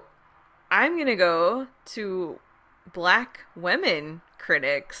so I'm going to go to Black women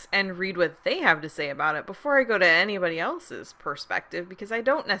critics and read what they have to say about it before I go to anybody else's perspective, because I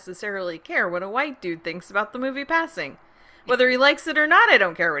don't necessarily care what a white dude thinks about the movie Passing. Whether he likes it or not, I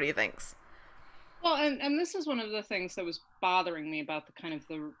don't care what he thinks. Well, and this is one of the things that was bothering me about the kind of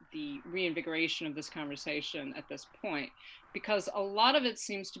the reinvigoration of this conversation at this point, because a lot of it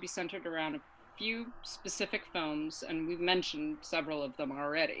seems to be centered around a few specific films, and we've mentioned several of them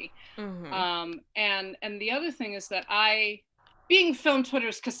already. Mm-hmm. And the other thing is that I, being Film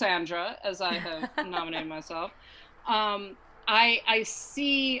Twitter's Cassandra, as I have nominated myself, I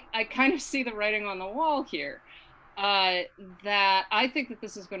kind of see the writing on the wall here. That I think that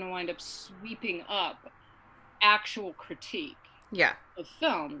this is going to wind up sweeping up actual critique of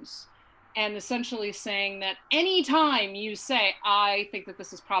films, and essentially saying that anytime you say, I think that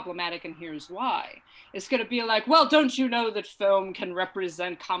this is problematic and here's why, it's going to be like, well, don't you know that film can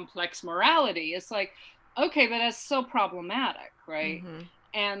represent complex morality? It's like, okay, but that's so problematic, right? Mm-hmm.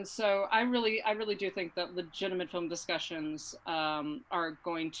 And so I really do think that legitimate film discussions are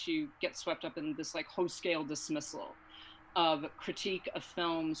going to get swept up in this, like, whole-scale dismissal of critique of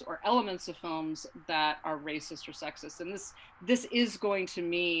films or elements of films that are racist or sexist. And this is going to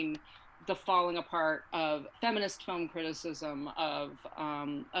mean the falling apart of feminist film criticism, of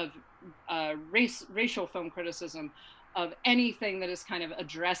racial film criticism, of anything that is kind of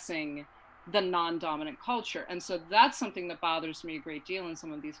addressing the non-dominant culture. And so that's something that bothers me a great deal in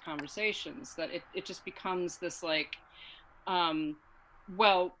some of these conversations, that it just becomes this, like,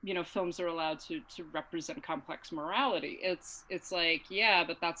 well, you know, films are allowed to represent complex morality. It's like, yeah,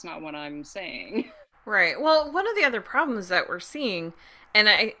 but that's not what I'm saying. Right. Well, one of the other problems that we're seeing, and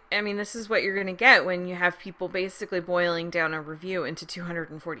I mean, this is what you're going to get when you have people basically boiling down a review into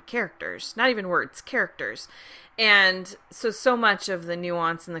 240 characters, not even words, characters. And so much of the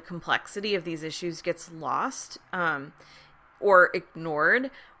nuance and the complexity of these issues gets lost, or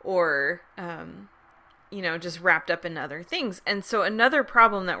ignored, or, you know, just wrapped up in other things. And so another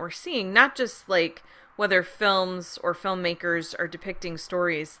problem that we're seeing, not just like whether films or filmmakers are depicting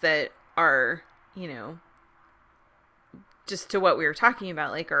stories that are, just to what we were talking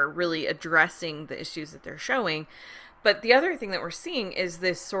about, like, are really addressing the issues that they're showing. But the other thing that we're seeing is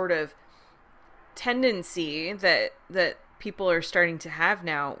this sort of tendency that people are starting to have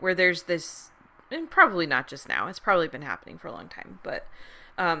now, where there's this, and probably not just now, it's probably been happening for a long time, but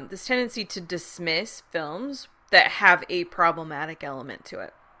this tendency to dismiss films that have a problematic element to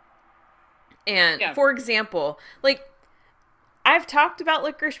it. And for example, like, I've talked about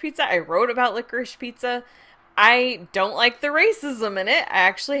Licorice Pizza. I wrote about Licorice Pizza. I don't like the racism in it. I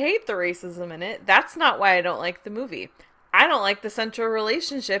actually hate the racism in it. That's not why I don't like the movie. I don't like the central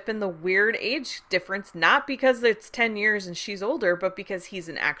relationship and the weird age difference, not because it's 10 years and she's older, but because he's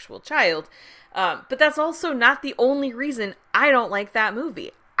an actual child. But that's also not the only reason I don't like that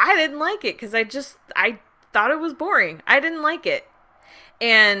movie. I didn't like it because I thought it was boring. I didn't like it.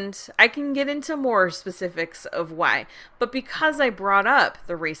 And I can get into more specifics of why. But because I brought up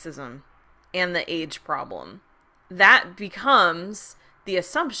the racism and the age problem, that becomes the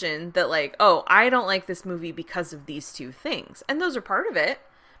assumption that, like, oh, I don't like this movie because of these two things. And those are part of it,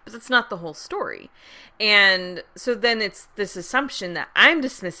 but that's not the whole story. And so then it's this assumption that I'm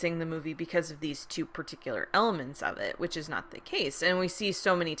dismissing the movie because of these two particular elements of it, which is not the case. And we see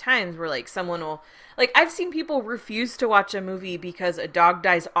so many times where, like, someone will, like, I've seen people refuse to watch a movie because a dog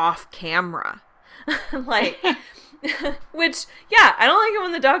dies off camera. Like, which, yeah, I don't like it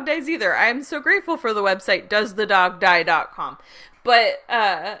when the dog dies either. I'm so grateful for the website doesthedogdie.com. But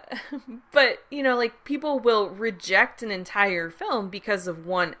like, people will reject an entire film because of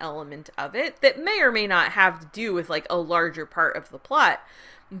one element of it that may or may not have to do with, like, a larger part of the plot.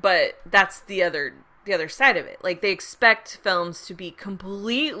 But that's the other side of it. Like, they expect films to be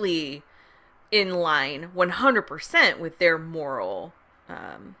completely in line 100% with their moral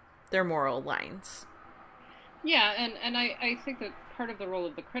lines. Yeah, and I think that part of the role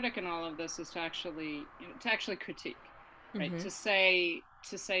of the critic in all of this is to actually critique, right? Mm-hmm. To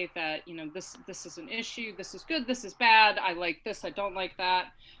say that, this is an issue, this is good, this is bad, I like this, I don't like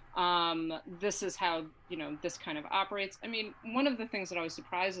that. This is how, this kind of operates. I mean, one of the things that always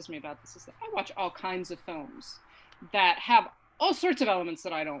surprises me about this is that I watch all kinds of films that have all sorts of elements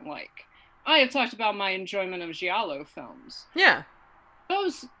that I don't like. I have talked about my enjoyment of Giallo films. Yeah.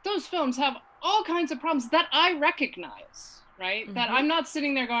 Those films have all kinds of problems that I recognize, right? Mm-hmm. That I'm not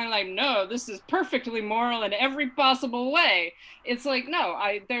sitting there going, like, no, this is perfectly moral in every possible way. It's like, no,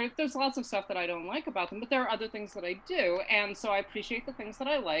 there's lots of stuff that I don't like about them, but there are other things that I do. And so I appreciate the things that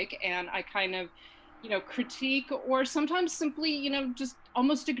I like, and I kind of, critique, or sometimes simply, just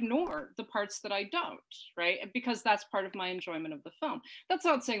almost ignore the parts that I don't, right? Because that's part of my enjoyment of the film. That's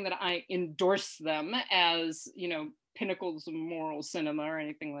not saying that I endorse them as, pinnacles of moral cinema or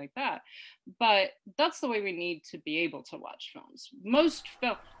anything like that, but that's the way we need to be able to watch films.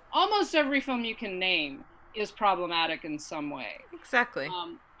 Almost every film you can name is problematic in some way. Exactly.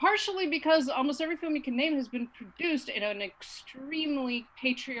 Partially because almost every film you can name has been produced in an extremely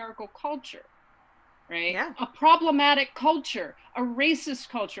patriarchal culture, right? Yeah. A problematic culture, a racist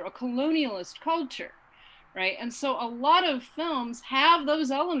culture, a colonialist culture. Right. And so a lot of films have those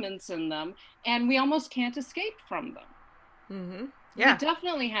elements in them, and we almost can't escape from them. Mm-hmm. Yeah. We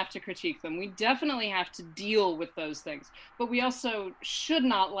definitely have to critique them. We definitely have to deal with those things. But we also should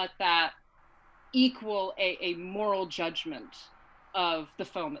not let that equal a moral judgment of the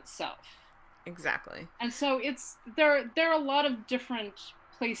film itself. Exactly. And so there are a lot of different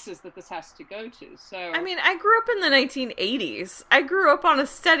places that this has to go to. So I mean, I grew up in the 1980s. I grew up on a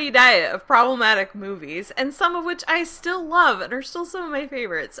steady diet of problematic movies, and some of which I still love and are still some of my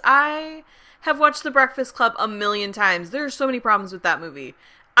favorites. I have watched The Breakfast Club a million times. There are so many problems with that movie.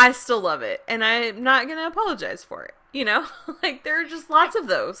 I still love it, and I'm not gonna apologize for it. Like, there are just lots of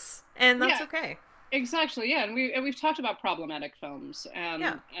those, and that's okay. Exactly, yeah, and we've talked about problematic films, and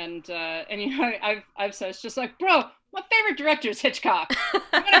I've said, it's just like, bro, my favorite director is Hitchcock.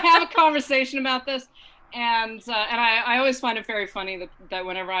 I'm gonna have a conversation about this, and I always find it very funny that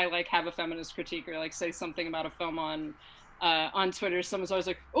whenever I, like, have a feminist critique or, like, say something about a film on Twitter, someone's always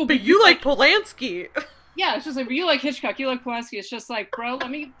like, oh, but you like Polanski. Yeah, it's just like, you like Hitchcock, you like Polanski. It's just like, bro,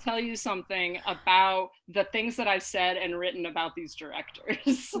 let me tell you something about the things that I've said and written about these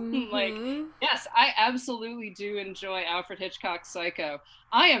directors. Mm-hmm. Like, yes, I absolutely do enjoy Alfred Hitchcock's Psycho.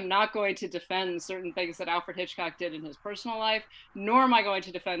 I am not going to defend certain things that Alfred Hitchcock did in his personal life, nor am I going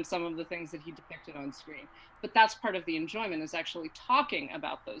to defend some of the things that he depicted on screen. But that's part of the enjoyment, is actually talking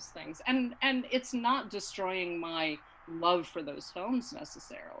about those things. And it's not destroying my love for those films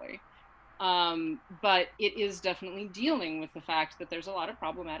necessarily. But it is definitely dealing with the fact that there's a lot of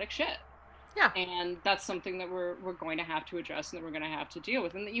problematic shit. Yeah. And that's something that we're going to have to address and that we're going to have to deal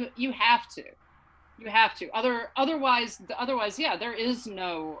with. And that you have to. You have to. Otherwise, yeah, there is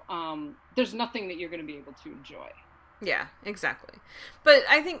no, there's nothing that you're going to be able to enjoy. Yeah, exactly. But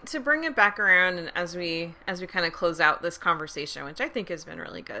I think to bring it back around, and as we kind of close out this conversation, which I think has been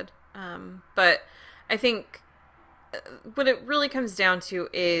really good, but I think what it really comes down to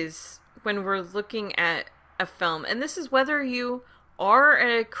is when we're looking at a film, and this is whether you are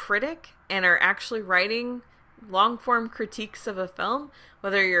a critic and are actually writing long form critiques of a film,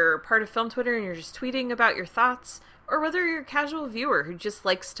 whether you're part of Film Twitter and you're just tweeting about your thoughts, or whether you're a casual viewer who just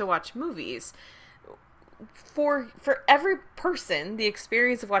likes to watch movies. For every person, the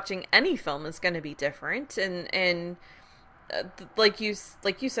experience of watching any film is going to be different, and like you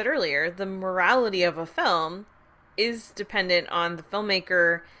said earlier, the morality of a film is dependent on the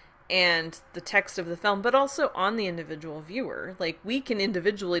filmmaker and the text of the film, but also on the individual viewer. Like, we can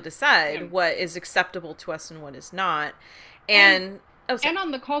individually decide what is acceptable to us and what is not, and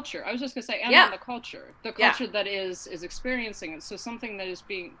on the culture. I was just gonna say, on the culture that is experiencing it. So something that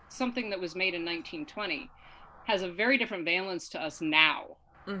was made in 1920 has a very different valence to us now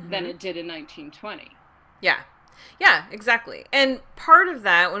than it did in 1920. Yeah, exactly. And part of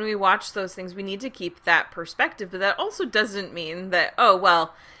that, when we watch those things, we need to keep that perspective, but that also doesn't mean that, oh,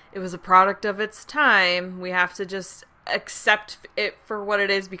 well, it was a product of its time. We have to just accept it for what it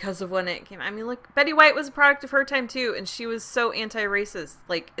is because of when it came. I mean, look, Betty White was a product of her time too, and she was so anti-racist.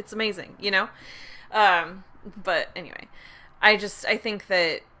 Like, it's amazing, you know? But anyway, I think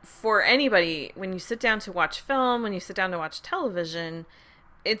that for anybody, when you sit down to watch film, when you sit down to watch television,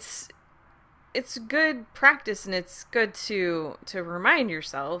 it's good practice, and it's good to remind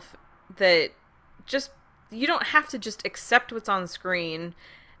yourself that just, you don't have to just accept what's on screen.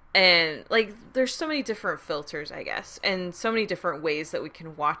 And, like, there's so many different filters, I guess, and so many different ways that we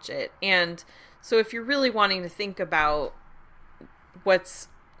can watch it. And so if you're really wanting to think about what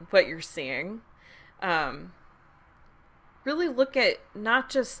you're seeing, really look at not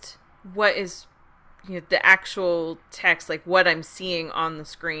just what is, you know, the actual text, like what I'm seeing on the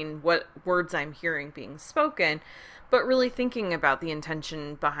screen, what words I'm hearing being spoken, but really thinking about the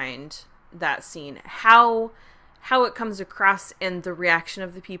intention behind that scene, how it comes across in the reaction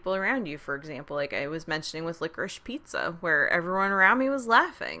of the people around you. For example, like I was mentioning with Licorice Pizza, where everyone around me was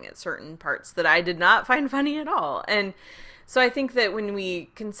laughing at certain parts that I did not find funny at all. And so I think that when we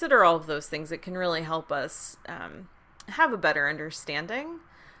consider all of those things, it can really help us have a better understanding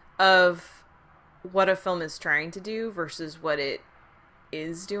of what a film is trying to do versus what it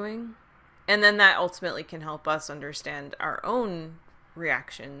is doing. And then that ultimately can help us understand our own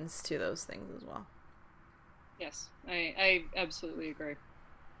reactions to those things as well. Yes, I absolutely agree.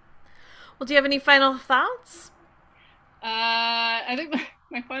 Well, do you have any final thoughts? I think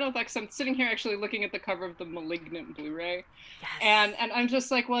my final thoughts, I'm sitting here actually looking at the cover of the Malignant Blu-ray. Yes. And I'm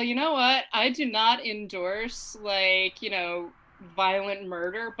just like, well, you know what? I do not endorse, like, you know, violent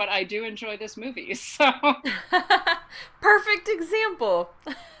murder, but I do enjoy this movie, so. Perfect example.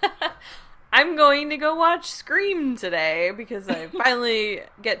 I'm going to go watch Scream today because I finally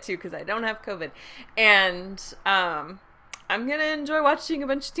get to, because I don't have COVID. And I'm going to enjoy watching a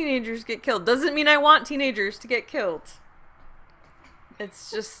bunch of teenagers get killed. Doesn't mean I want teenagers to get killed.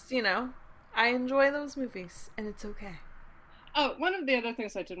 It's just, you know, I enjoy those movies, and it's okay. Oh, one of the other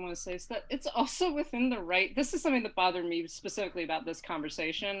things I did want to say is that it's also within the right. This is something that bothered me specifically about this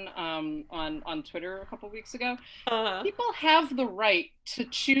conversation on Twitter a couple weeks ago. People have the right to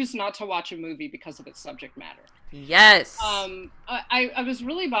choose not to watch a movie because of its subject matter. Yes. I was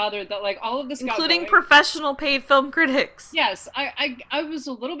really bothered that, like, all of this, including professional paid film critics. Yes, I was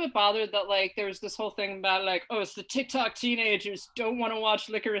a little bit bothered that, like, there's this whole thing about, like, oh, it's the TikTok teenagers don't want to watch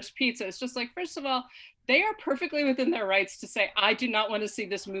Licorice Pizza. It's just like, first of all, they are perfectly within their rights to say, I do not want to see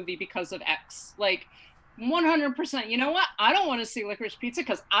this movie because of X. Like, 100%. You know what? I don't want to see Licorice Pizza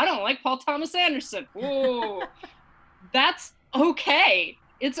because I don't like Paul Thomas Anderson. Whoa. That's okay.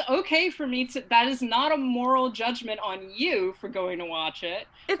 It's okay for me to, that is not a moral judgment on you for going to watch it.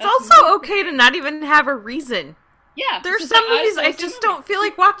 It's also okay to not even have a reason. Yeah. There's some movies I just don't feel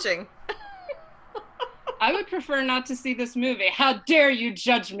like watching. I would prefer not to see this movie. How dare you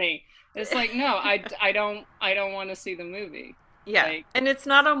judge me? It's like, no, I don't want to see the movie. Yeah, like, and it's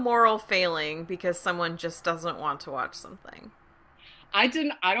not a moral failing because someone just doesn't want to watch something. I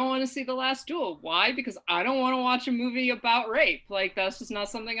don't want to see The Last Duel. Why? Because I don't want to watch a movie about rape. Like, that's just not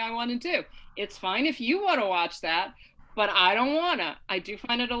something I want to do. It's fine if you want to watch that, but I don't want to. I do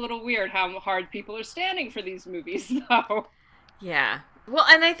find it a little weird how hard people are standing for these movies, though. Yeah. Well,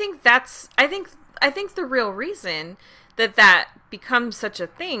 and I think I think the real reason that becomes such a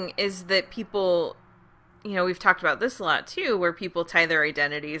thing is that people, you know, we've talked about this a lot too, where people tie their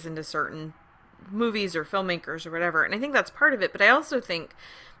identities into certain movies or filmmakers or whatever. And I think that's part of it. But I also think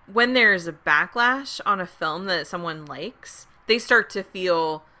when there's a backlash on a film that someone likes, they start to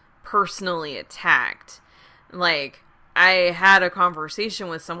feel personally attacked. Like, I had a conversation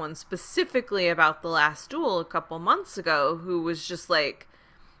with someone specifically about The Last Duel a couple months ago who was just like,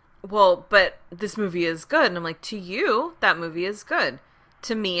 well, but this movie is good. And I'm like, to you, that movie is good.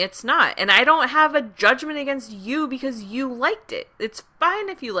 To me, it's not. And I don't have a judgment against you because you liked it. It's fine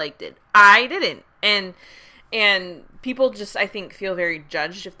if you liked it. I didn't. And people just, I think, feel very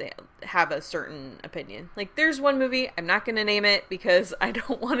judged if they have a certain opinion. Like, there's one movie, I'm not going to name it because I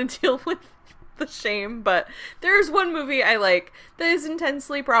don't want to deal with the shame, but there's one movie I like that is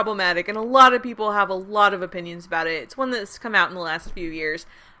intensely problematic, and a lot of people have a lot of opinions about it. It's one that's come out in the last few years.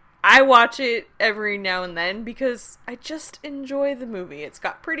 I watch it every now and then because I just enjoy the movie. It's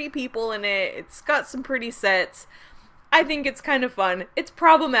got pretty people in it. It's got some pretty sets. I think it's kind of fun. It's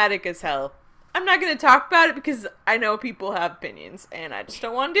problematic as hell. I'm not going to talk about it because I know people have opinions, and I just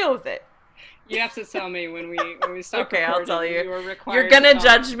don't want to deal with it. You have to tell me when we stop. Okay, recording. I'll tell you. You're gonna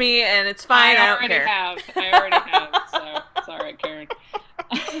judge me, and it's fine. I don't care. I already have. So it's all right, Karen.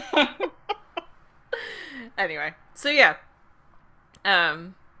 Anyway, so yeah.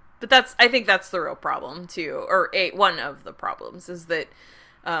 But I think that's the real problem too, or one of the problems is that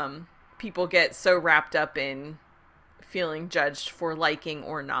people get so wrapped up in feeling judged for liking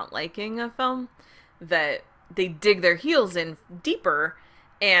or not liking a film that they dig their heels in deeper.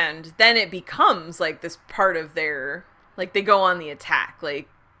 And then it becomes, like, this part of their, like, they go on the attack. Like,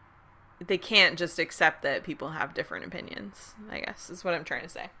 they can't just accept that people have different opinions, I guess, is what I'm trying to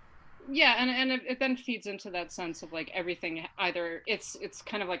say. Yeah, and it then feeds into that sense of, like, everything either, it's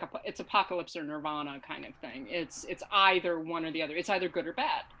kind of like, it's apocalypse or nirvana kind of thing. It's either one or the other. It's either good or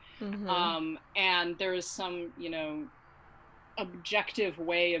bad. Mm-hmm. And there is some, you know, objective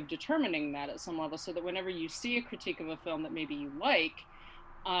way of determining that at some level, so that whenever you see a critique of a film that maybe you like,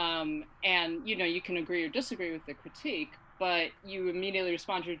 and, you know, you can agree or disagree with the critique, but you immediately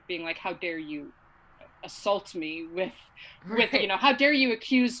respond to being like, how dare you assault me with, you know, how dare you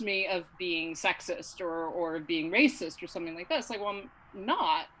accuse me of being sexist or being racist or something like that. It's like, well, I'm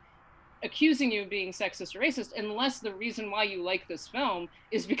not accusing you of being sexist or racist unless the reason why you like this film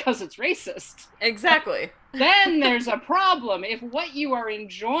is because it's racist. Exactly. Then there's a problem. If what you are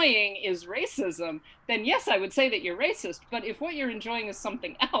enjoying is racism, then yes, I would say that you're racist. But if what you're enjoying is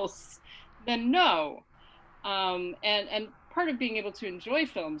something else, then no. And part of being able to enjoy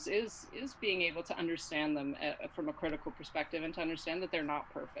films is being able to understand them from a critical perspective, and to understand that they're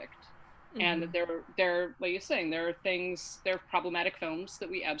not perfect. Mm-hmm. And that they're like you're saying, there are problematic films that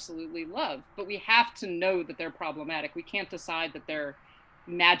we absolutely love, but we have to know that they're problematic. We can't decide that they're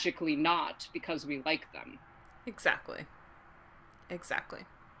magically not because we like them. Exactly.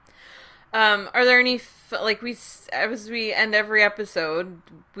 Are there any, as we end every episode,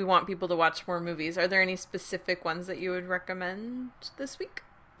 we want people to watch more movies. Are there any specific ones that you would recommend this week?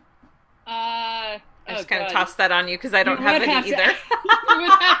 I just kind of tossed that on you because I don't have any either. You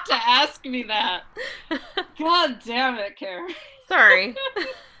would have to ask me that. God damn it, Karen. Sorry.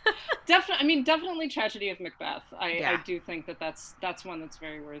 Definitely Tragedy of Macbeth. I do think that's one that's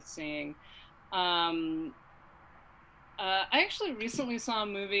very worth seeing. I actually recently saw a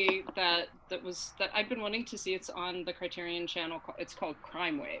movie that I've been wanting to see. It's on the Criterion channel. It's called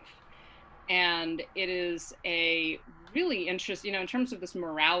Crime Wave. And it is a really interesting, in terms of this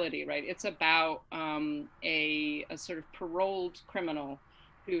morality, right? It's about a sort of paroled criminal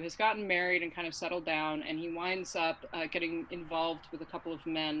who has gotten married and kind of settled down, and he winds up getting involved with a couple of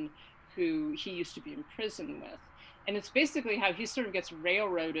men who he used to be in prison with. And it's basically how he sort of gets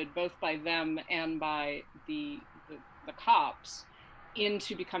railroaded both by them and by the cops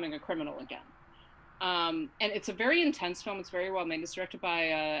into becoming a criminal again. And it's a very intense film. It's very well made. It's directed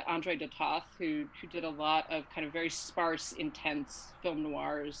by Andre de Toth, who did a lot of kind of very sparse, intense film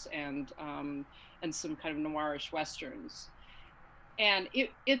noirs and some kind of noirish westerns. And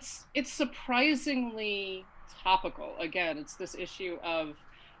it's surprisingly topical. Again, it's this issue of,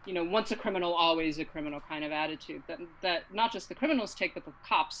 once a criminal, always a criminal kind of attitude that not just the criminals take, but the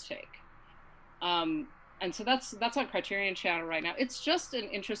cops take. And so that's on Criterion Channel right now. It's just an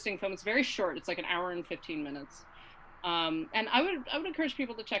interesting film. It's very short. It's like an hour and 15 minutes. And I would encourage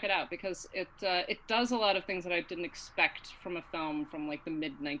people to check it out because it does a lot of things that I didn't expect from a film from like the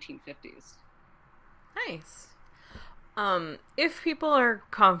mid 1950s. Nice. If people are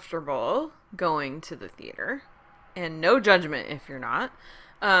comfortable going to the theater, and no judgment if you're not,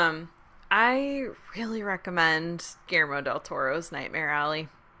 I really recommend Guillermo del Toro's Nightmare Alley.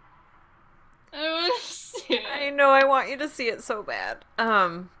 I want to see it. I know I want you to see it so bad.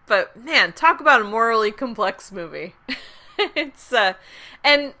 But man, talk about a morally complex movie. It's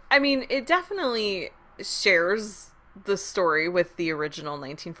and I mean, it definitely shares the story with the original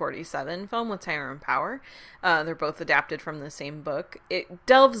 1947 film with Tyrone Power. They're both adapted from the same book. It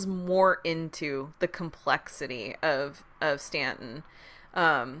delves more into the complexity of Stanton.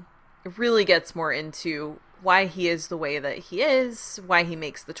 It really gets more into why he is the way that he is, why he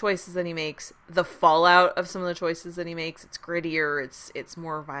makes the choices that he makes, the fallout of some of the choices that he makes. It's grittier, it's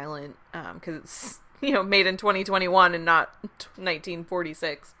more violent, because it's, you know, made in 2021 and not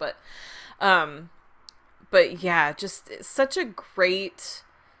 1946. But yeah, just such a great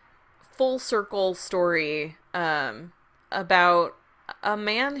full circle story about a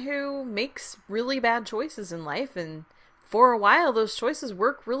man who makes really bad choices in life, and for a while those choices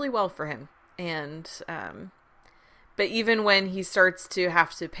work really well for him. And but even when he starts to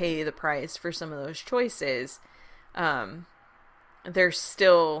have to pay the price for some of those choices, there's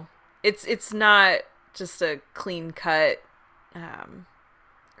still it's not just a clean cut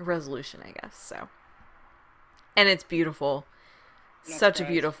resolution, I guess. So, and it's beautiful. Such a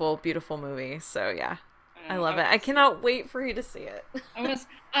beautiful, beautiful movie. So yeah, I love it. I cannot wait for you to see it.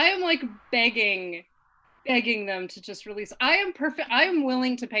 I am like begging them to just release. I am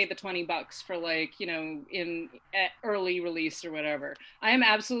willing to pay the $20 for, like, you know, in early release or whatever. I am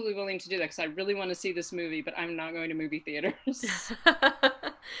absolutely willing to do that because I really want to see this movie, but I'm not going to movie theaters.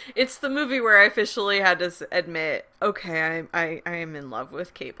 It's the movie where I officially had to admit, okay, I am in love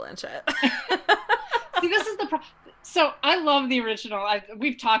with Cate Blanchett. See, this is the problem. So I love the original.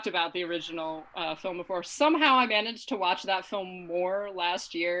 We've talked about the original film before. Somehow I managed to watch that film more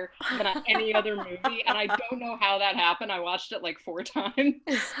last year than any other movie, and I don't know how that happened. I watched it like 4 times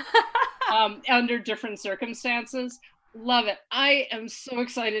under different circumstances. Love it. I am so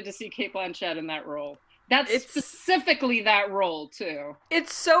excited to see Cate Blanchett in that role. It's specifically that role, too.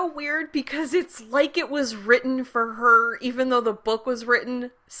 It's so weird because it's like it was written for her, even though the book was written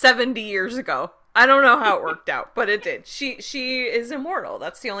 70 years ago. I don't know how it worked out, but it did. She is immortal.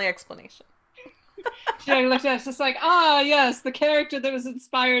 That's the only explanation. She looked at us just like, yes, the character that was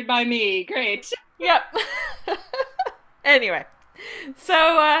inspired by me. Great. Yep. Anyway, so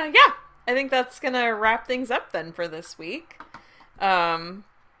yeah, I think that's gonna wrap things up then for this week.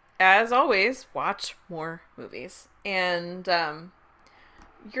 As always, watch more movies, and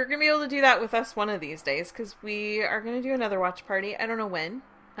you're gonna be able to do that with us one of these days because we are gonna do another watch party. I don't know when,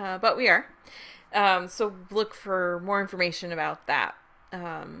 but we are. So look for more information about that.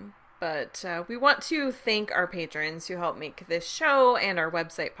 But we want to thank our patrons who help make this show and our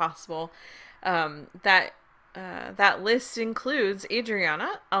website possible. That list includes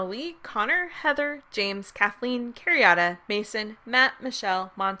Adriana, Ali, Connor, Heather, James, Kathleen, Carriata, Mason, Matt,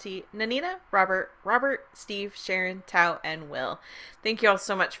 Michelle, Monty, Nanita, Robert, Steve, Sharon, Tao, and Will. Thank you all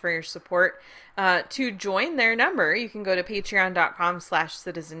so much for your support. To join their number, you can go to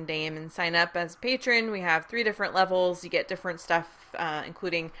patreon.com/citizendame and sign up as a patron. We have 3 different levels. You get different stuff,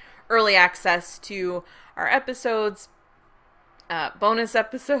 including early access to our episodes, bonus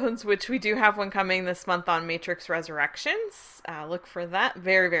episodes, which we do have one coming this month on Matrix Resurrections. Look for that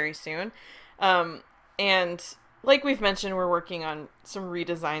very, very soon. And like we've mentioned, we're working on some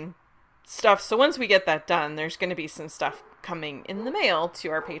redesign stuff. So once we get that done, there's going to be some stuff coming in the mail to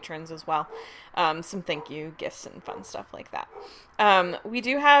our patrons as well. Some thank you gifts and fun stuff like that. We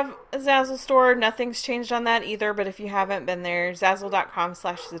do have a Zazzle store. Nothing's changed on that either, but if you haven't been there,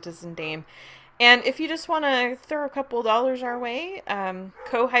 zazzle.com/citizendame. And if you just want to throw a couple dollars our way,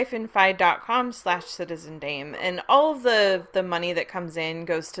 co-fi.com/citizendame. And all of the money that comes in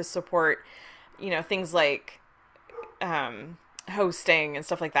goes to support, you know, things like hosting and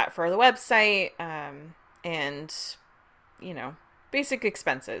stuff like that for the website, and, you know, basic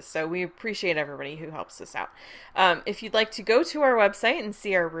expenses. So we appreciate everybody who helps us out. If you'd like to go to our website and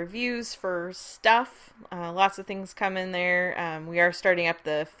see our reviews for stuff, lots of things come in there. We are starting up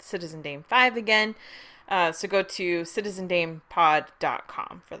the Citizen Dame 5 again. So go to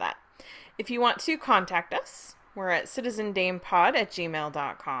citizendamepod.com for that. If you want to contact us, we're at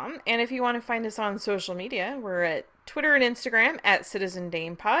citizendamepod@gmail.com. And if you want to find us on social media, we're at Twitter and Instagram at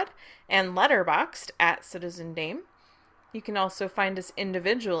citizendamepod and Letterboxd at citizendame. You can also find us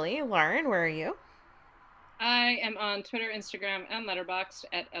individually. Lauren, where are you? I am on Twitter, Instagram, and Letterboxd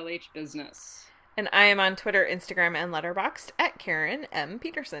at LHBusiness. And I am on Twitter, Instagram, and Letterboxd at Karen M.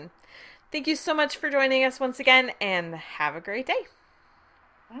 Peterson. Thank you so much for joining us once again, and have a great day.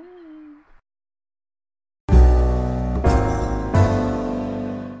 Bye.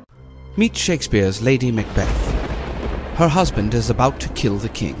 Meet Shakespeare's Lady Macbeth. Her husband is about to kill the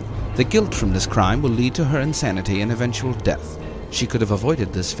king. The guilt from this crime will lead to her insanity and eventual death. She could have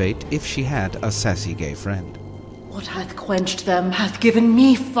avoided this fate if she had a sassy gay friend. What hath quenched them hath given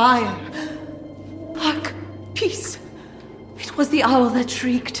me fire. Hark, peace. It was the owl that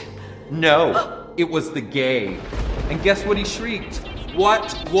shrieked. No, it was the gay. And guess what he shrieked?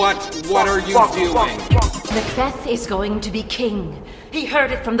 What are you doing? Macbeth is going to be king. He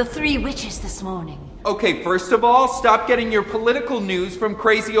heard it from the 3 witches this morning. Okay, first of all, stop getting your political news from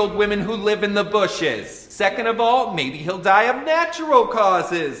crazy old women who live in the bushes. Second of all, maybe he'll die of natural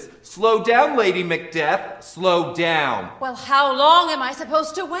causes. Slow down, Lady Macbeth. Slow down. Well, how long am I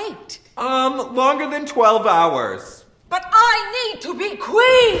supposed to wait? Longer than 12 hours. But I need to be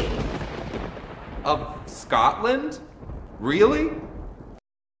queen! Of Scotland? Really?